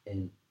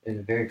in a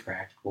very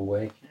practical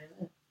way, kind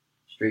of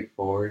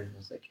straightforward. And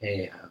it's like,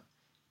 hey,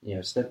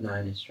 step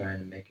 9 is trying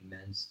to make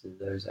amends to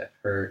those I've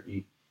hurt.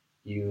 I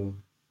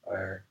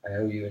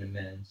owe you an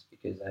amends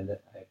because I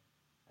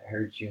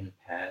hurt you in the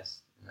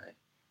past, and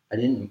I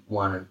didn't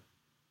want to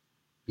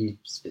be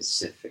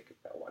specific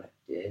about what I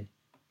did,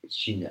 but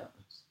she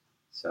knows.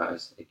 So I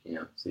was like,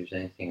 if there's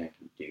anything I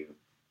can do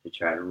to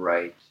try to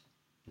right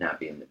not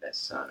being the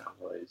best son I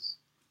was,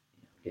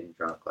 getting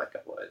drunk like I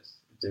was,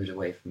 if there's a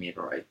way for me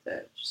to right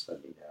that, just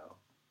let me know.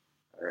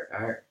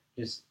 Or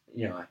just,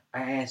 I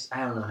asked,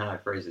 I don't know how I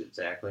phrased it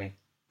exactly,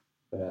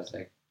 but I was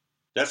like,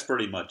 that's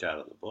pretty much out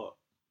of the book.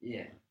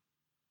 Yeah.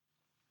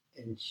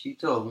 And she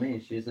told me,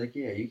 she was like,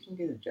 yeah, you can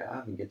get a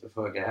job and get the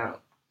fuck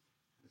out.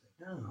 I was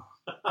like, oh.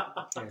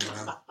 Okay,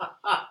 Mom.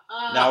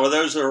 Now, were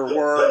those her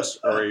words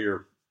or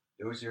your...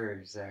 Those are her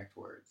exact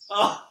words.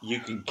 Oh. You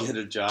can get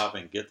a job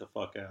and get the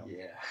fuck out.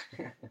 Yeah.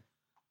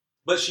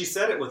 But she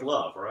said it with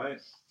love, right?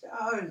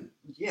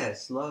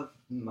 Yes, love,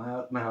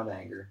 mild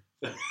anger.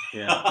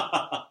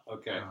 Yeah.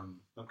 Okay.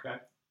 Okay.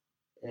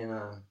 And,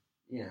 I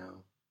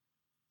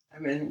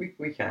mean,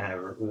 we kind of have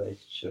a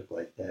relationship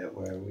like that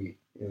where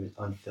it was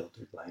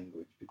unfiltered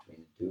language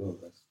between the two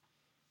of us.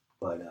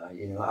 But,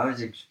 I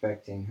was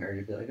expecting her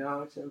to be like,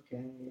 oh, it's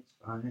okay, it's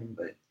fine.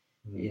 But,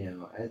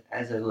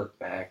 as I look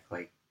back,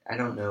 like, I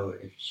don't know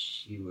if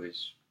she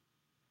was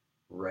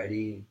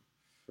ready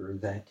for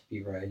that to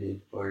be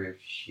righted or if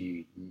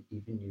she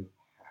even knew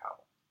how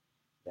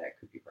that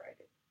could be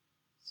righted.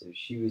 So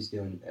she was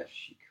doing the best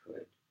she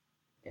could,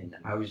 and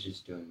I was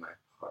just doing my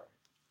part.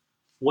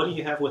 What do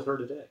you have with her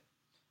today?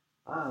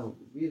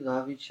 We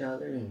love each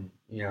other, and,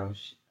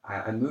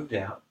 I moved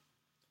out,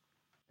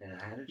 and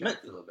I had a job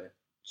for a little bit.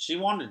 She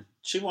wanted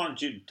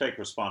you to take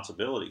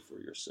responsibility for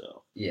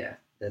yourself. Yeah,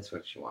 that's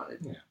what she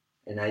wanted. Yeah.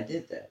 And I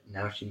did that.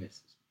 Now she misses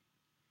me.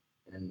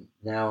 And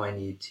now I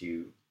need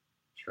to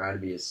try to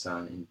be a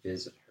son and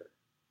visit her.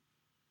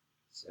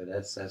 So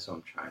that's what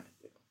I'm trying to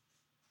do.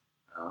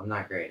 I'm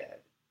not great at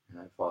it, and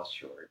I fall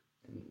short.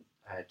 And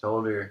I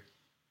told her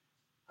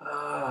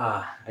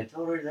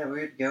that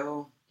we'd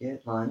go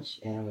get lunch,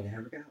 and we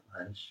never got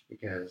lunch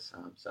because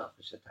I'm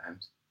selfish at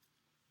times.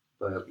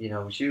 But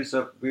she was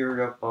up. We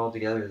were up all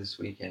together this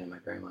weekend at my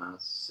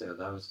grandma's, so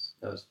that was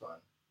fun.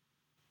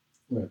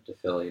 Went up to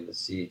Philly to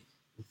see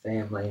the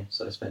family,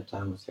 so I spent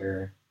time with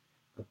her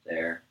up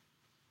there.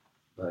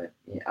 But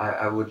yeah,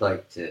 I would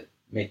like to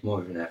make more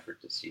of an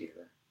effort to see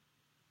her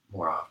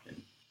more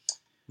often.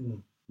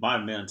 My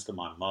amends to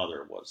my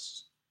mother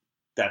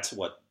that's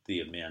what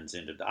the amends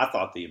ended. I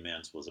thought the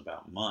amends was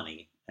about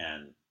money,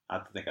 and I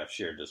think I've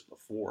shared this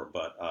before,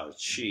 but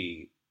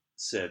she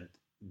said,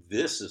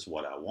 this is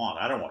what I want.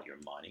 I don't want your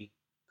money,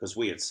 because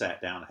we had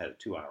sat down and had a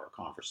 2-hour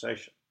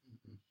conversation.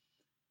 Mm-hmm.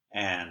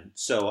 And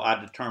so I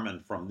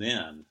determined from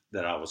then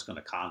that I was going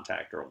to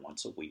contact her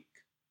once a week,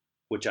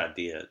 which I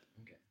did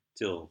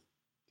till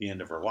the end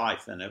of her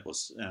life. And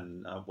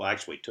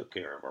actually took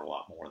care of her a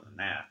lot more than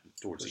that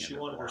towards the end of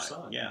her life. She wanted her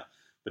son. Yeah.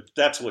 But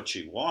that's what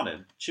she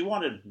wanted. She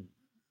wanted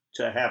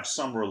to have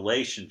some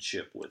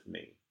relationship with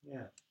me.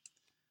 Yeah.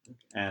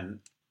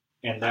 And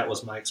that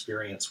was my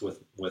experience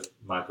with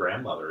my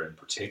grandmother in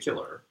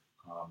particular.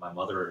 My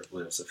mother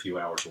lives a few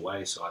hours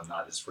away, so I'm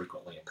not as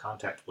frequently in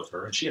contact with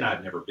her. And she and I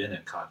have never been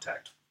in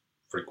contact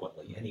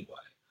frequently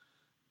anyway.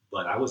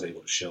 But I was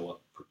able to show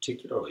up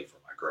particularly for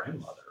my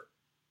grandmother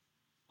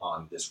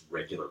on this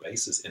regular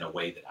basis in a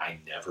way that I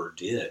never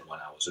did when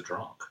I was a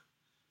drunk.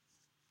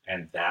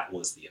 And that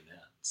was the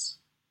amends.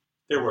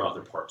 There were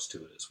other parts to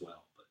it as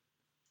well. But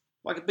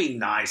like, it'd be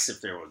nice if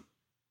there would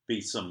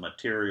be some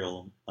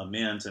material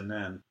amends and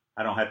then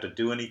I don't have to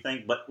do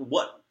anything. But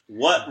what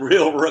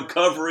real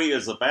recovery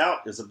is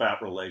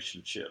about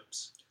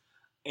relationships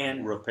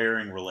and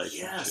repairing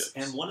relationships.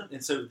 Yes,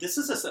 and so this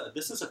is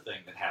a thing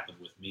that happened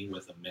with me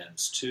with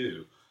amends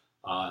too,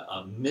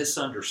 a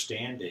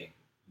misunderstanding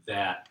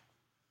that,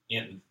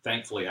 and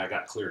thankfully I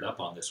got cleared up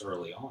on this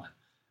early on,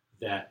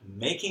 that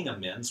making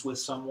amends with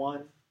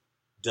someone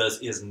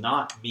is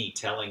not me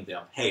telling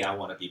them, hey, I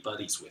want to be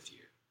buddies with you.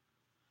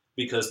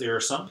 Because there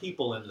are some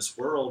people in this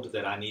world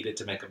that I needed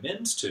to make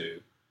amends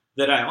to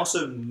that I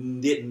also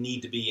didn't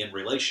need to be in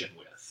relation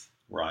with.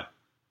 Right.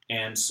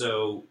 And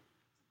so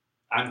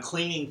I'm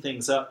cleaning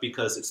things up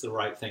because it's the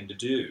right thing to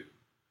do.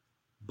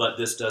 But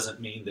this doesn't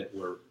mean that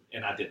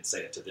and I didn't say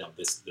it to them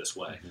this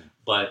way, mm-hmm.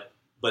 but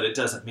it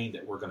doesn't mean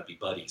that we're going to be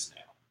buddies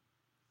now.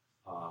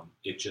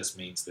 It just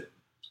means that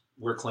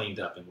we're cleaned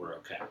up and we're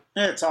okay.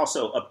 And it's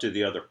also up to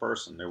the other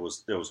person. There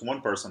was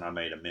one person I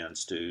made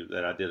amends to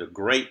that I did a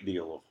great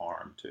deal of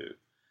harm to,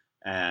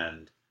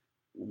 and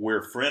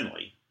we're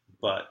friendly,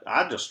 but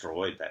I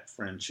destroyed that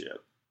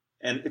friendship.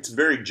 And it's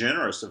very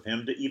generous of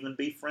him to even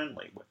be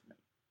friendly with me.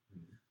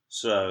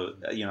 So,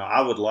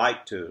 I would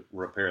like to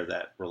repair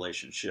that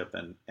relationship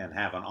and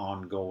have an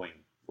ongoing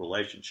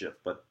relationship,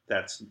 but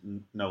that's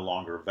no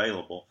longer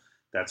available.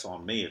 That's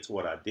on me. It's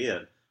what I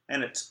did.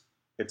 And it's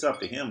up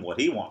to him what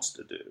he wants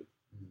to do.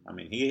 I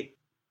mean,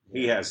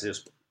 he has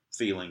his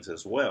feelings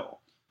as well.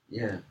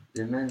 Yeah,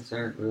 the amends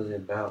aren't really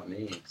about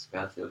me. It's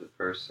about the other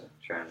person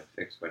trying to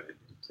fix what I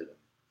did to them,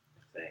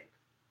 I think.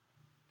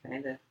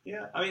 Kind of.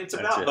 Yeah, I mean, it's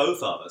about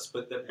both of us,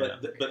 but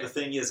the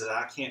thing is that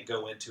I can't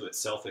go into it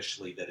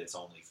selfishly that it's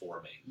only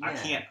for me. Yeah. I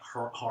can't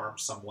harm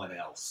someone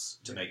else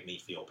to make me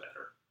feel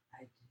better.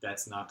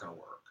 That's not going to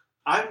work.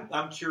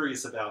 I'm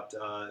curious about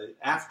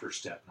after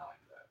step 9,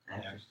 though.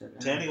 After step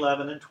 9. 10,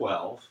 11, and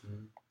 12,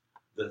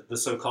 the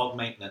so-called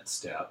maintenance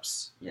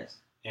steps. Yes.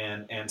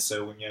 And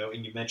so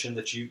and you mentioned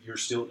that you're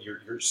still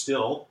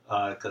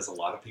because a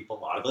lot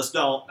of us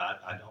don't.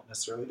 I don't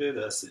necessarily do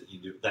this. You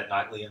do that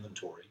nightly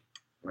inventory.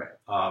 Right.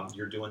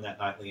 You're doing that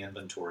nightly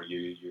inventory.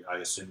 You I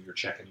assume you're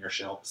checking You're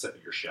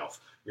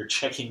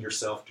checking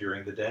yourself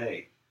during the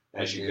day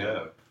as you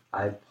go.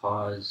 I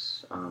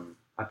pause.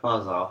 I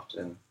pause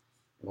often.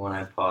 And when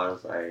I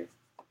pause, it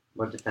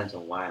depends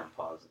on why I'm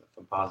pausing. If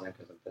I'm pausing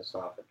because I'm pissed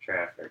off at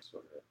traffic,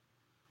 sort of,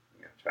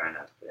 try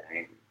not to get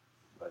angry.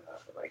 But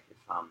like if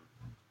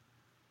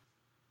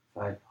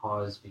I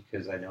pause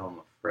because I know I'm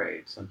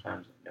afraid.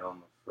 Sometimes I know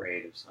I'm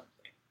afraid of something.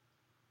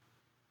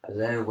 I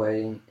was at a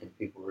wedding and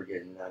people were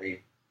getting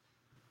nutty,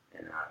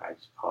 and I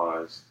just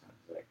paused. I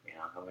was like,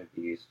 how would I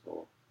be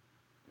useful?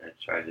 And I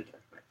tried to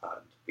direct my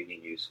thought into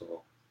being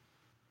useful.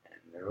 And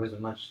there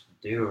wasn't much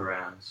to do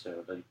around,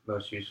 so the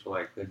most useful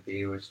I could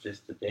be was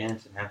just to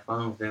dance and have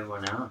fun with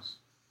everyone else.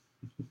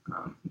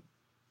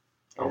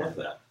 I love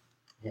that.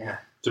 Yeah.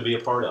 To be a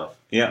part of.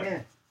 Yeah.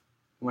 Yeah.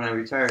 When I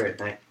retire at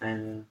night,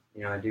 and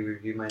I do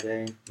review my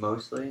day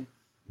mostly.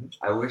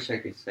 I wish I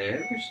could say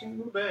every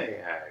single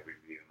day I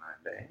review my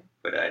day,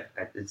 but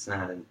it's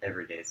not an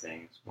everyday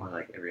thing. It's more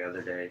like every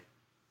other day.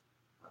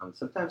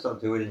 Sometimes I'll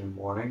do it in the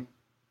morning,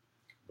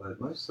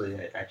 but mostly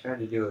I try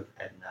to do it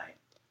at night.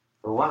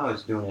 For a while I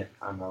was doing it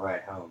on my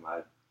ride home.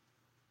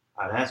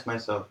 I'd ask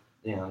myself,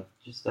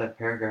 just that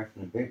paragraph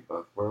in the big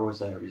book, where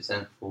was I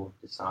resentful,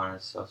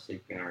 dishonest,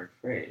 self-seeking, or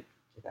afraid?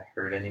 Did I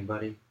hurt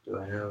anybody? Do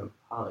I know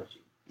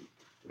apology?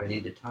 Do I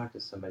need to talk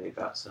to somebody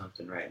about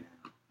something right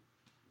now?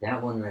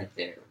 That one right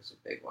there was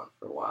a big one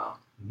for a while.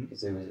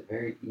 Because it was a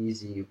very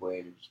easy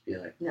way to just be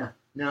like, no,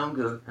 I'm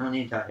good. I don't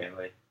need to talk to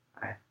anybody.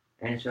 I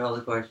answer all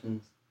the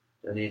questions.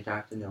 Don't need to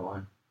talk to no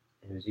one.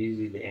 And it was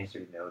easy to answer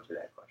no to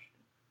that question.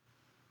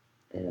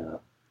 And,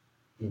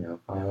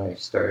 finally I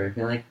started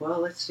being like, well,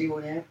 let's see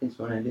what happens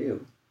when I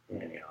do.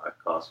 And, I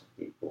call some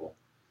people.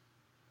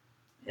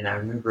 And I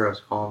remember I was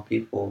calling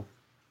people,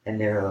 and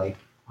they were like,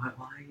 why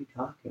are you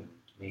talking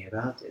to me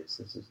about this?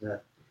 This is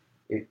not...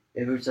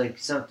 It was like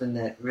something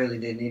that really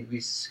didn't need to be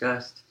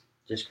discussed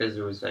just because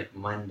it was like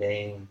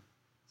mundane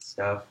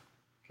stuff.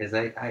 Because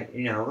I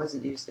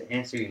wasn't used to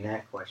answering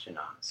that question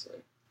honestly.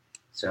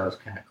 So I was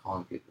kind of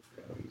calling people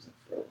for no reason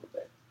for a little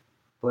bit.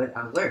 But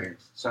I learned.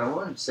 So I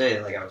wouldn't say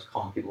like I was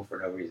calling people for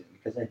no reason,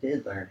 because I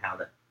did learn how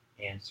to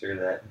answer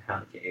that and how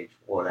to gauge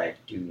what I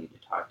do need to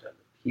talk to other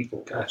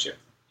people. Gotcha.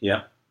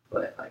 Yeah.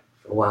 But like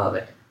for a while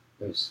there,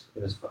 it was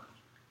fun.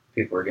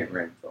 People were getting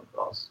random phone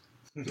calls.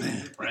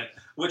 Right,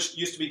 which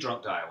used to be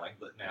drunk dialing,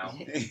 but now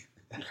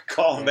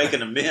call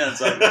making amends.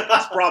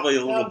 It's probably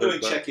a little bit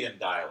doing check-in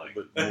dialing,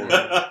 but more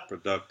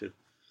productive.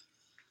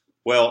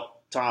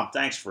 Well, Tom,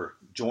 thanks for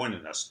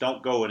joining us.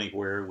 Don't go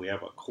anywhere. We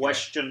have a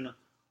question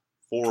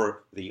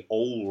for the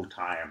old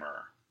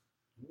timer.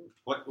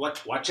 What?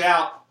 Watch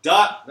out,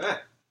 duck!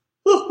 Grab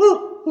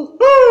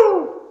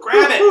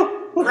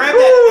grab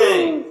that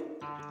thing.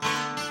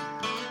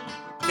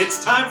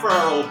 It's time for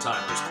our old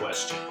timers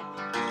question.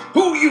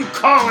 Who you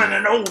calling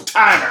an old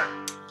timer?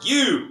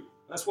 You!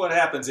 That's what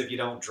happens if you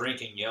don't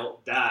drink and you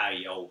die,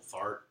 you old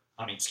fart.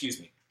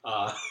 Excuse me.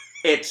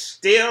 It's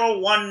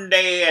still one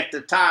day at a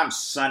time,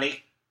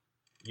 Sonny.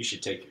 You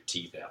should take your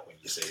teeth out when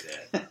you say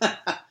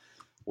that.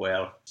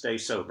 Well, stay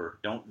sober.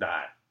 Don't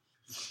die.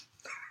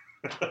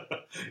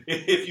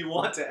 If you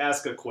want to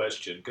ask a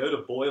question, go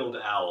to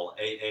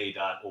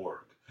boiledowlaa.org.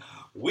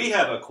 We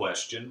have a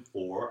question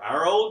for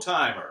our old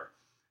timer.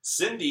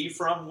 Cindy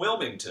from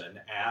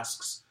Wilmington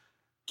asks,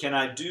 can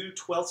I do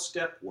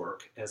 12-step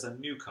work as a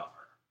newcomer?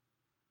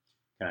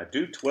 Can I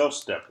do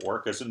 12-step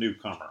work as a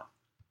newcomer?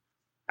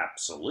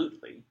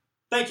 Absolutely.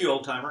 Thank you,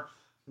 old timer.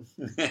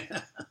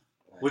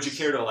 Would you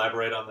care to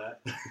elaborate on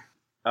that?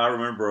 I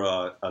remember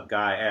a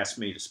guy asked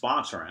me to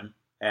sponsor him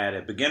at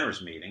a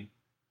beginner's meeting.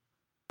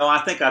 Oh,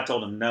 I think I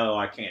told him, no,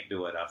 I can't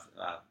do it.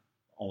 I've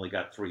only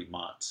got 3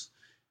 months.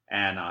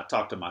 And I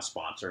talked to my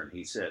sponsor, and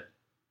he said,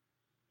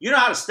 you know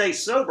how to stay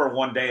sober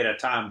one day at a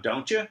time,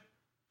 don't you?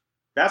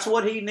 That's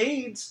what he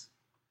needs.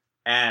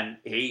 And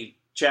he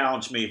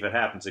challenge me if it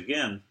happens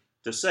again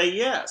to say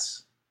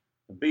yes,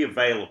 and be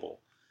available.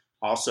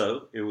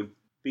 Also, it would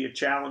be a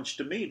challenge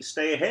to me to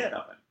stay ahead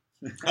of him.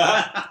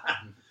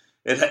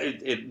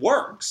 It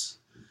works.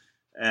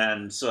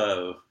 And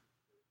so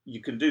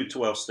you can do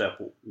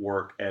 12-step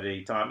work at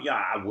any time. Yeah,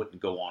 I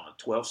wouldn't go on a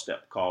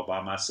 12-step call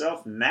by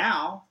myself.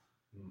 Now,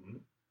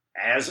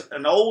 as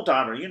an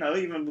old-timer,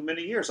 even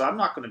many years, I'm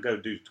not going to go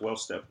do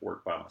 12-step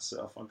work by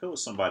myself. I'll go with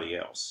somebody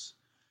else.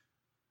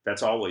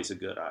 That's always a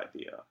good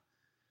idea.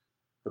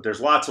 But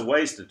there's lots of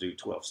ways to do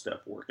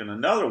 12-step work. And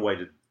another way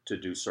to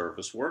do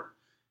service work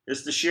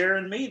is to share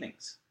in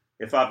meetings.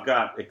 If I've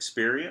got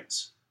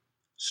experience,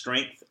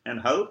 strength, and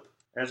hope,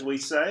 as we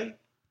say,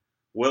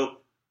 well,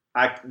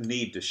 I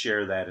need to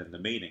share that in the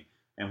meeting.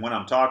 And when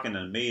I'm talking in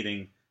a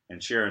meeting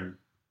and sharing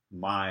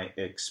my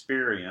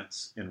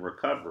experience in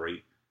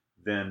recovery,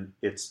 then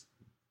that's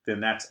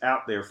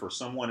out there for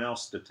someone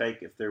else to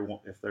take if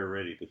they're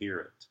ready to hear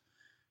it.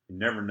 You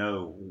never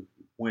know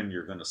when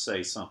you're going to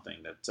say something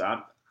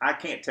I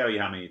can't tell you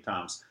how many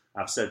times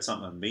I've said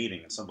something in a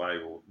meeting and somebody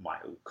might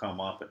come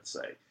up and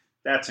say,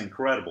 "That's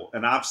incredible."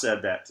 And I've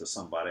said that to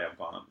somebody. I've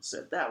gone up and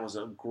said, "That was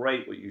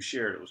great what you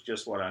shared. It was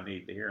just what I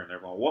needed to hear." And they're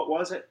going, "What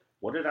was it?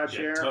 What did I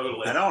share?"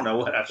 Totally. I don't know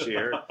what I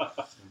shared.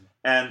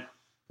 And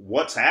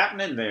what's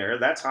happening there,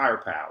 that's higher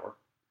power.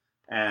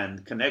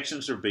 And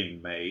connections are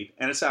being made,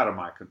 and it's out of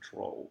my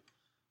control.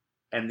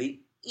 And the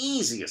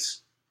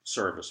easiest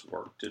service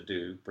work to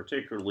do,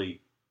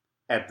 particularly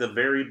at the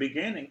very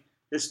beginning,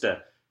 is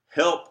to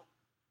help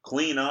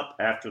clean up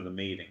after the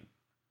meeting.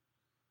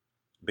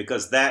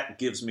 Because that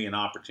gives me an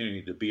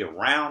opportunity to be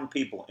around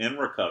people in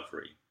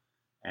recovery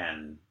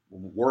and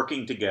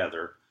working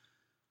together.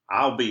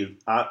 I'm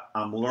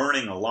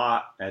learning a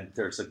lot, and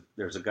there's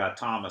a guy,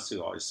 Thomas,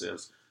 who always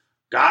says,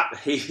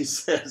 he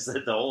says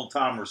that the old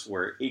timers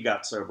where he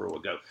got sober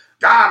would go,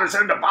 "God is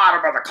in the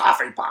bottom of the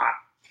coffee pot."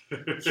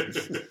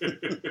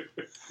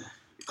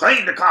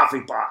 Clean the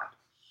coffee pot.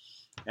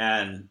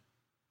 And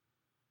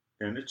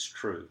it's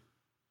true.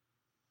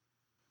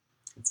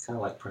 It's kind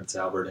of like Prince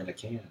Albert in a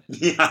can.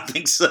 Yeah, I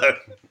think so.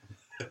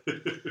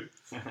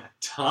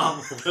 Tom,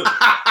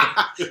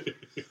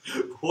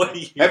 what do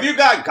you... Have you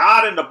got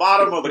God in the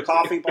bottom of the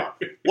coffee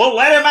pot? Well,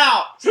 let him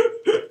out.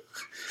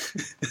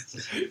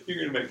 You're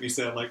going to make me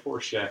sound like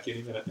Horseshack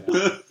any minute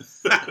now.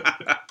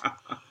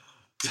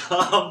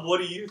 Tom, what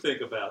do you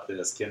think about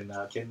this? Can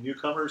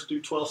newcomers do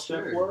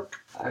 12-step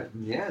work?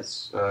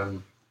 Yes.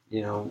 One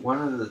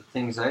of the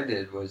things I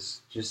did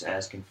was just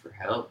asking for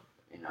help.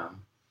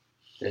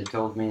 They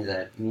told me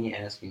that me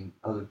asking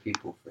other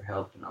people for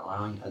help and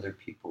allowing other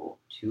people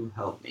to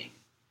help me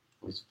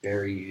was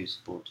very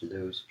useful to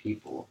those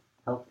people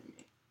helping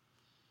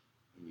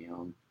me.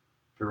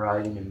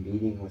 Providing a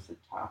meeting with a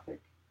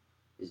topic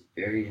is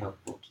very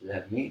helpful to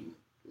that meeting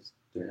because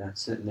they're not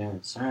sitting there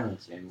in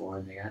silence anymore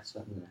and they got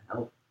something to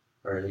help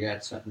or they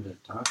got something to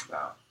talk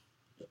about.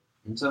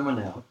 And someone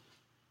helped.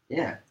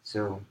 Yeah,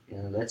 so,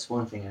 that's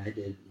one thing I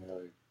did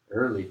in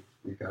early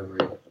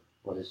recovery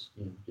was,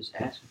 just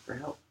asking for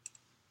help.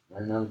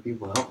 Letting other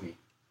people help me.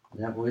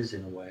 And that was,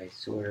 in a way,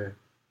 sort of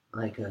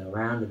like a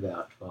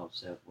roundabout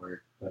 12-step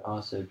work, but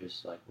also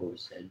just like what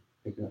was said,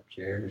 picking up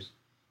chairs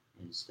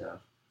and stuff.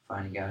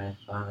 Find a guy at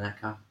the bottom of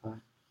that coffee pot.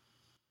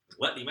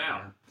 Let him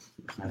out.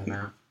 Let him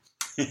out.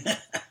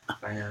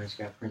 Find out he's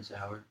got Prince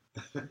Albert.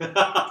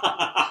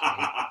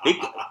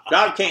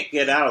 God can't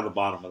get out of the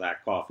bottom of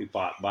that coffee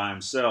pot by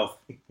himself.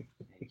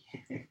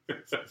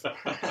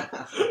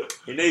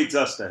 He needs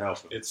us to help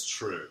him. It's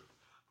true.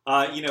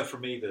 For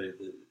me,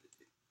 the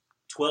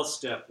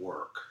 12-step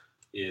work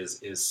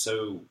is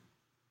so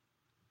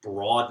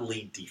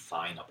broadly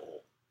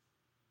definable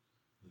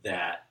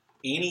that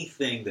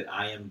anything that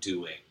I am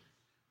doing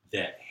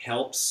that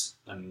helps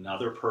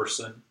another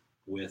person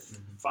with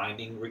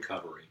finding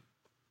recovery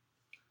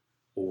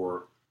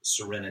or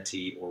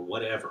serenity or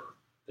whatever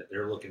that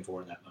they're looking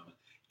for in that moment,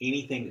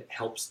 anything that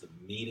helps the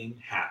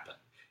meeting happen,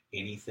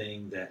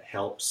 anything that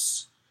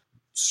helps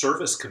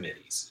service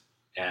committees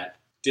at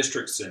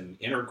districts and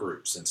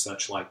intergroups and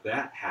such like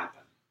that happen.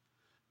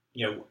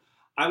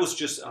 I was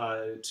just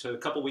a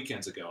couple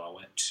weekends ago. I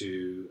went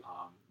to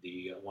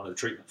one of the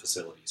treatment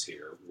facilities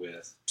here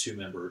with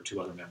two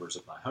other members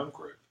of my home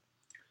group.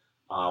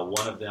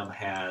 One of them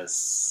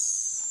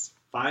has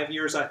 5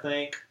 years, I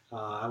think.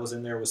 I was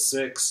in there with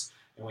 6,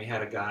 and we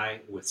had a guy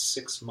with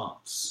 6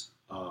 months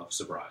of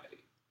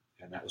sobriety,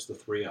 and that was the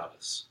 3 of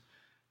us.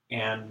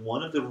 And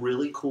one of the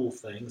really cool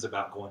things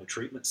about going to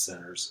treatment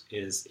centers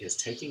is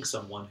taking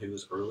someone who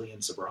is early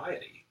in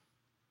sobriety,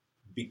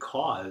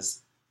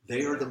 because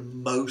they are the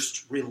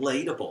most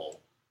relatable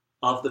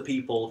of the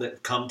people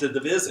that come to the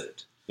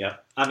visit. Yeah.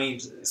 I mean,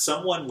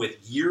 someone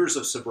with years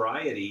of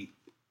sobriety,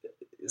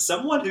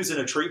 someone who's in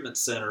a treatment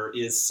center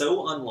is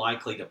so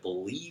unlikely to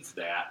believe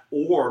that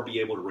or be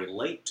able to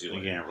relate to it.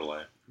 You can't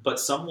relate. But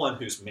someone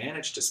who's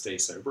managed to stay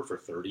sober for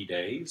 30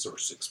 days or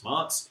 6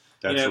 months.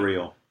 That's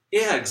real.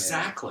 Yeah,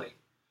 exactly.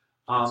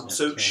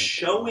 So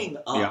showing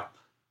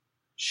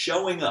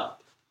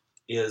up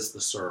is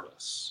the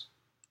service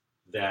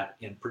that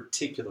in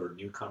particular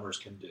newcomers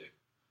can do.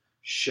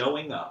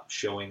 Showing up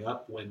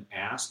when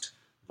asked,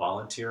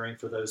 volunteering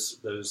for those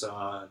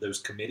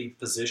committee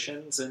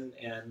positions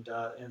and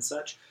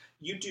such.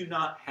 You do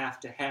not have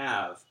to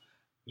have,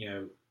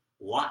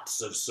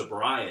 lots of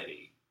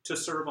sobriety to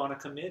serve on a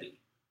committee.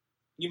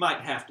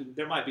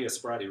 There might be a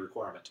sobriety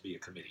requirement to be a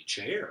committee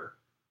chair,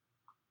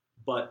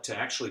 but to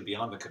actually be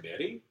on the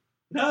committee,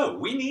 no,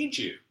 we need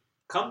you.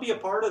 Come be a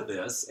part of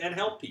this and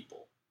help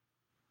people.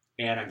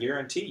 And I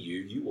guarantee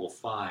you will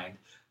find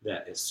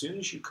that as soon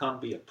as you come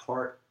be a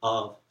part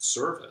of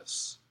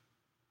service,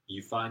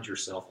 you find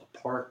yourself a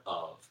part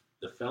of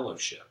the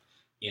fellowship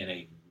in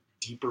a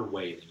deeper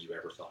way than you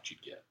ever thought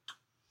you'd get.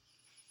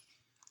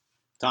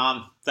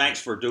 Tom,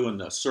 thanks for doing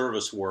the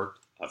service work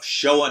of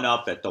showing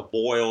up at the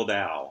Boiled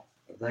Owl.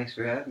 Well, thanks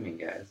for having me,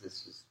 guys.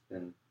 This has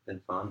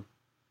been fun.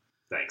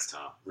 Thanks,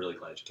 Tom. Really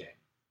glad you came.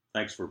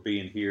 Thanks for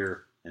being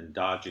here and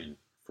dodging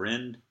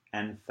friend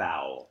and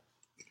foul.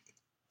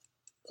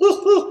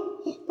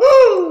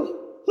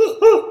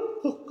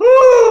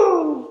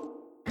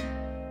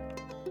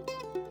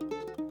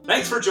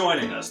 Thanks for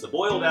joining us. The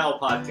Boiled Owl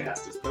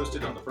podcast is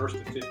posted on the 1st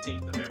and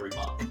 15th of every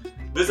month.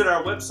 Visit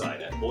our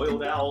website at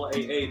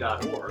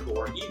boiledowlaa.org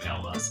or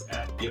email us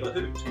at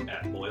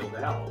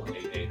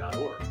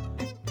giveahoot@boiledowlaa.org.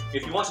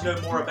 If you want to know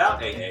more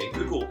about AA,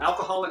 Google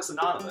Alcoholics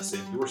Anonymous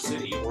in your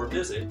city or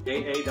visit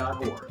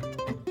aa.org.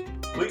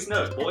 Please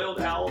note,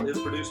 Boiled Owl is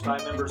produced by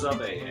members of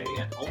AA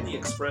and only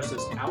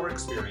expresses our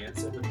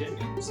experience and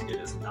opinions. It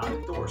is not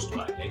endorsed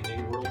by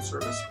AA World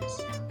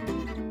Services.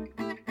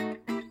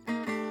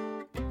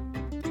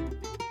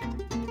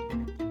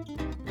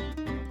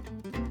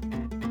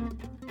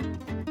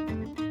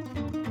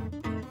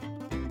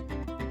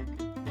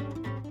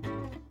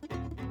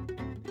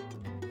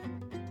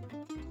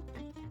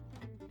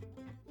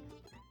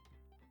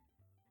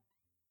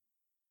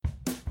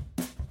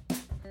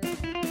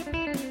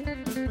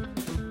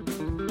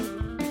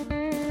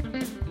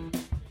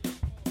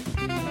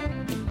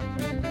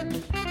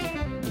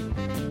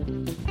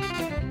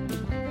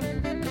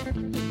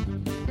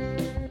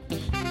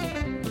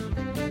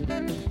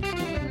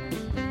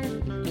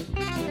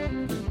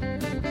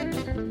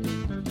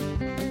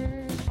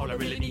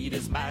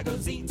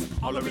 Magazines.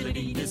 All I really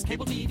need is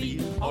cable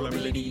TV. All I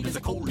really need is a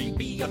cold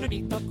bee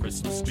underneath the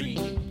Christmas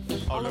tree.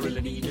 All I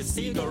really need is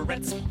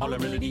cigarettes. All I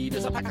really need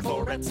is a pack of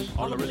florets.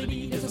 All I really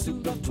need is a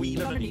suit of tweed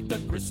underneath the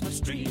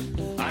Christmas tree.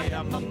 I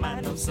am a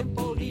man of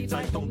simple needs.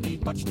 I don't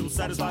need much to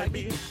satisfy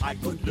me. I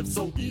could live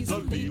so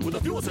easily with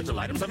a few essential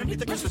items underneath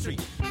the Christmas tree.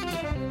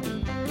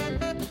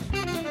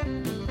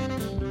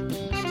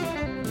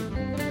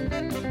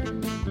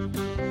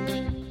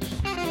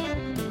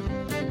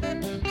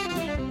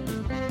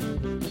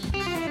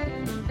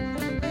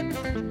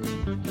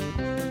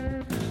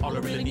 All I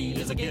really need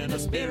is a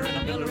Guinness beer and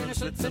a Miller and a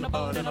Schlitz and a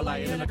Bud and a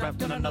light and a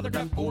draft and another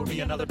draft. Pour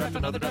me another draft,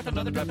 another draft,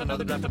 another draft,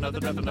 another draft, another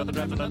draft, another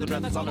draft, another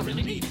draft. That's all I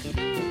really need.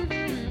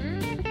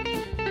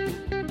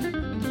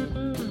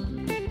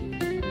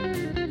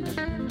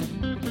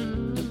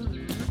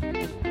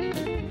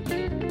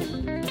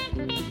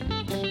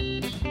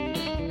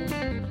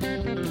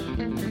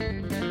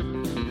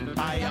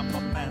 I am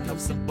a man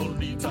of simple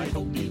needs. I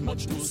don't need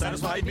much to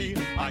satisfy me.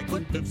 I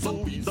could live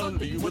so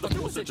easily with a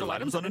few essential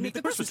items underneath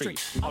the Christmas tree.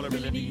 All I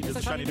really need is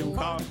a shiny new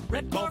car,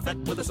 red Corvette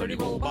with a sturdy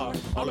roll bar.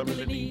 All I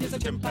really need is a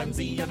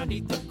chimpanzee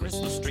underneath the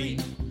Christmas tree.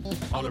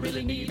 All I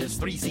really need is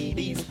 3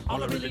 CDs.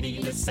 All I really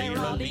need is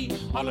Sarah Lee.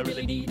 All I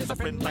really need is a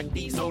friend like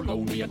thee, so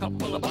loan me a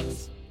couple of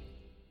bucks.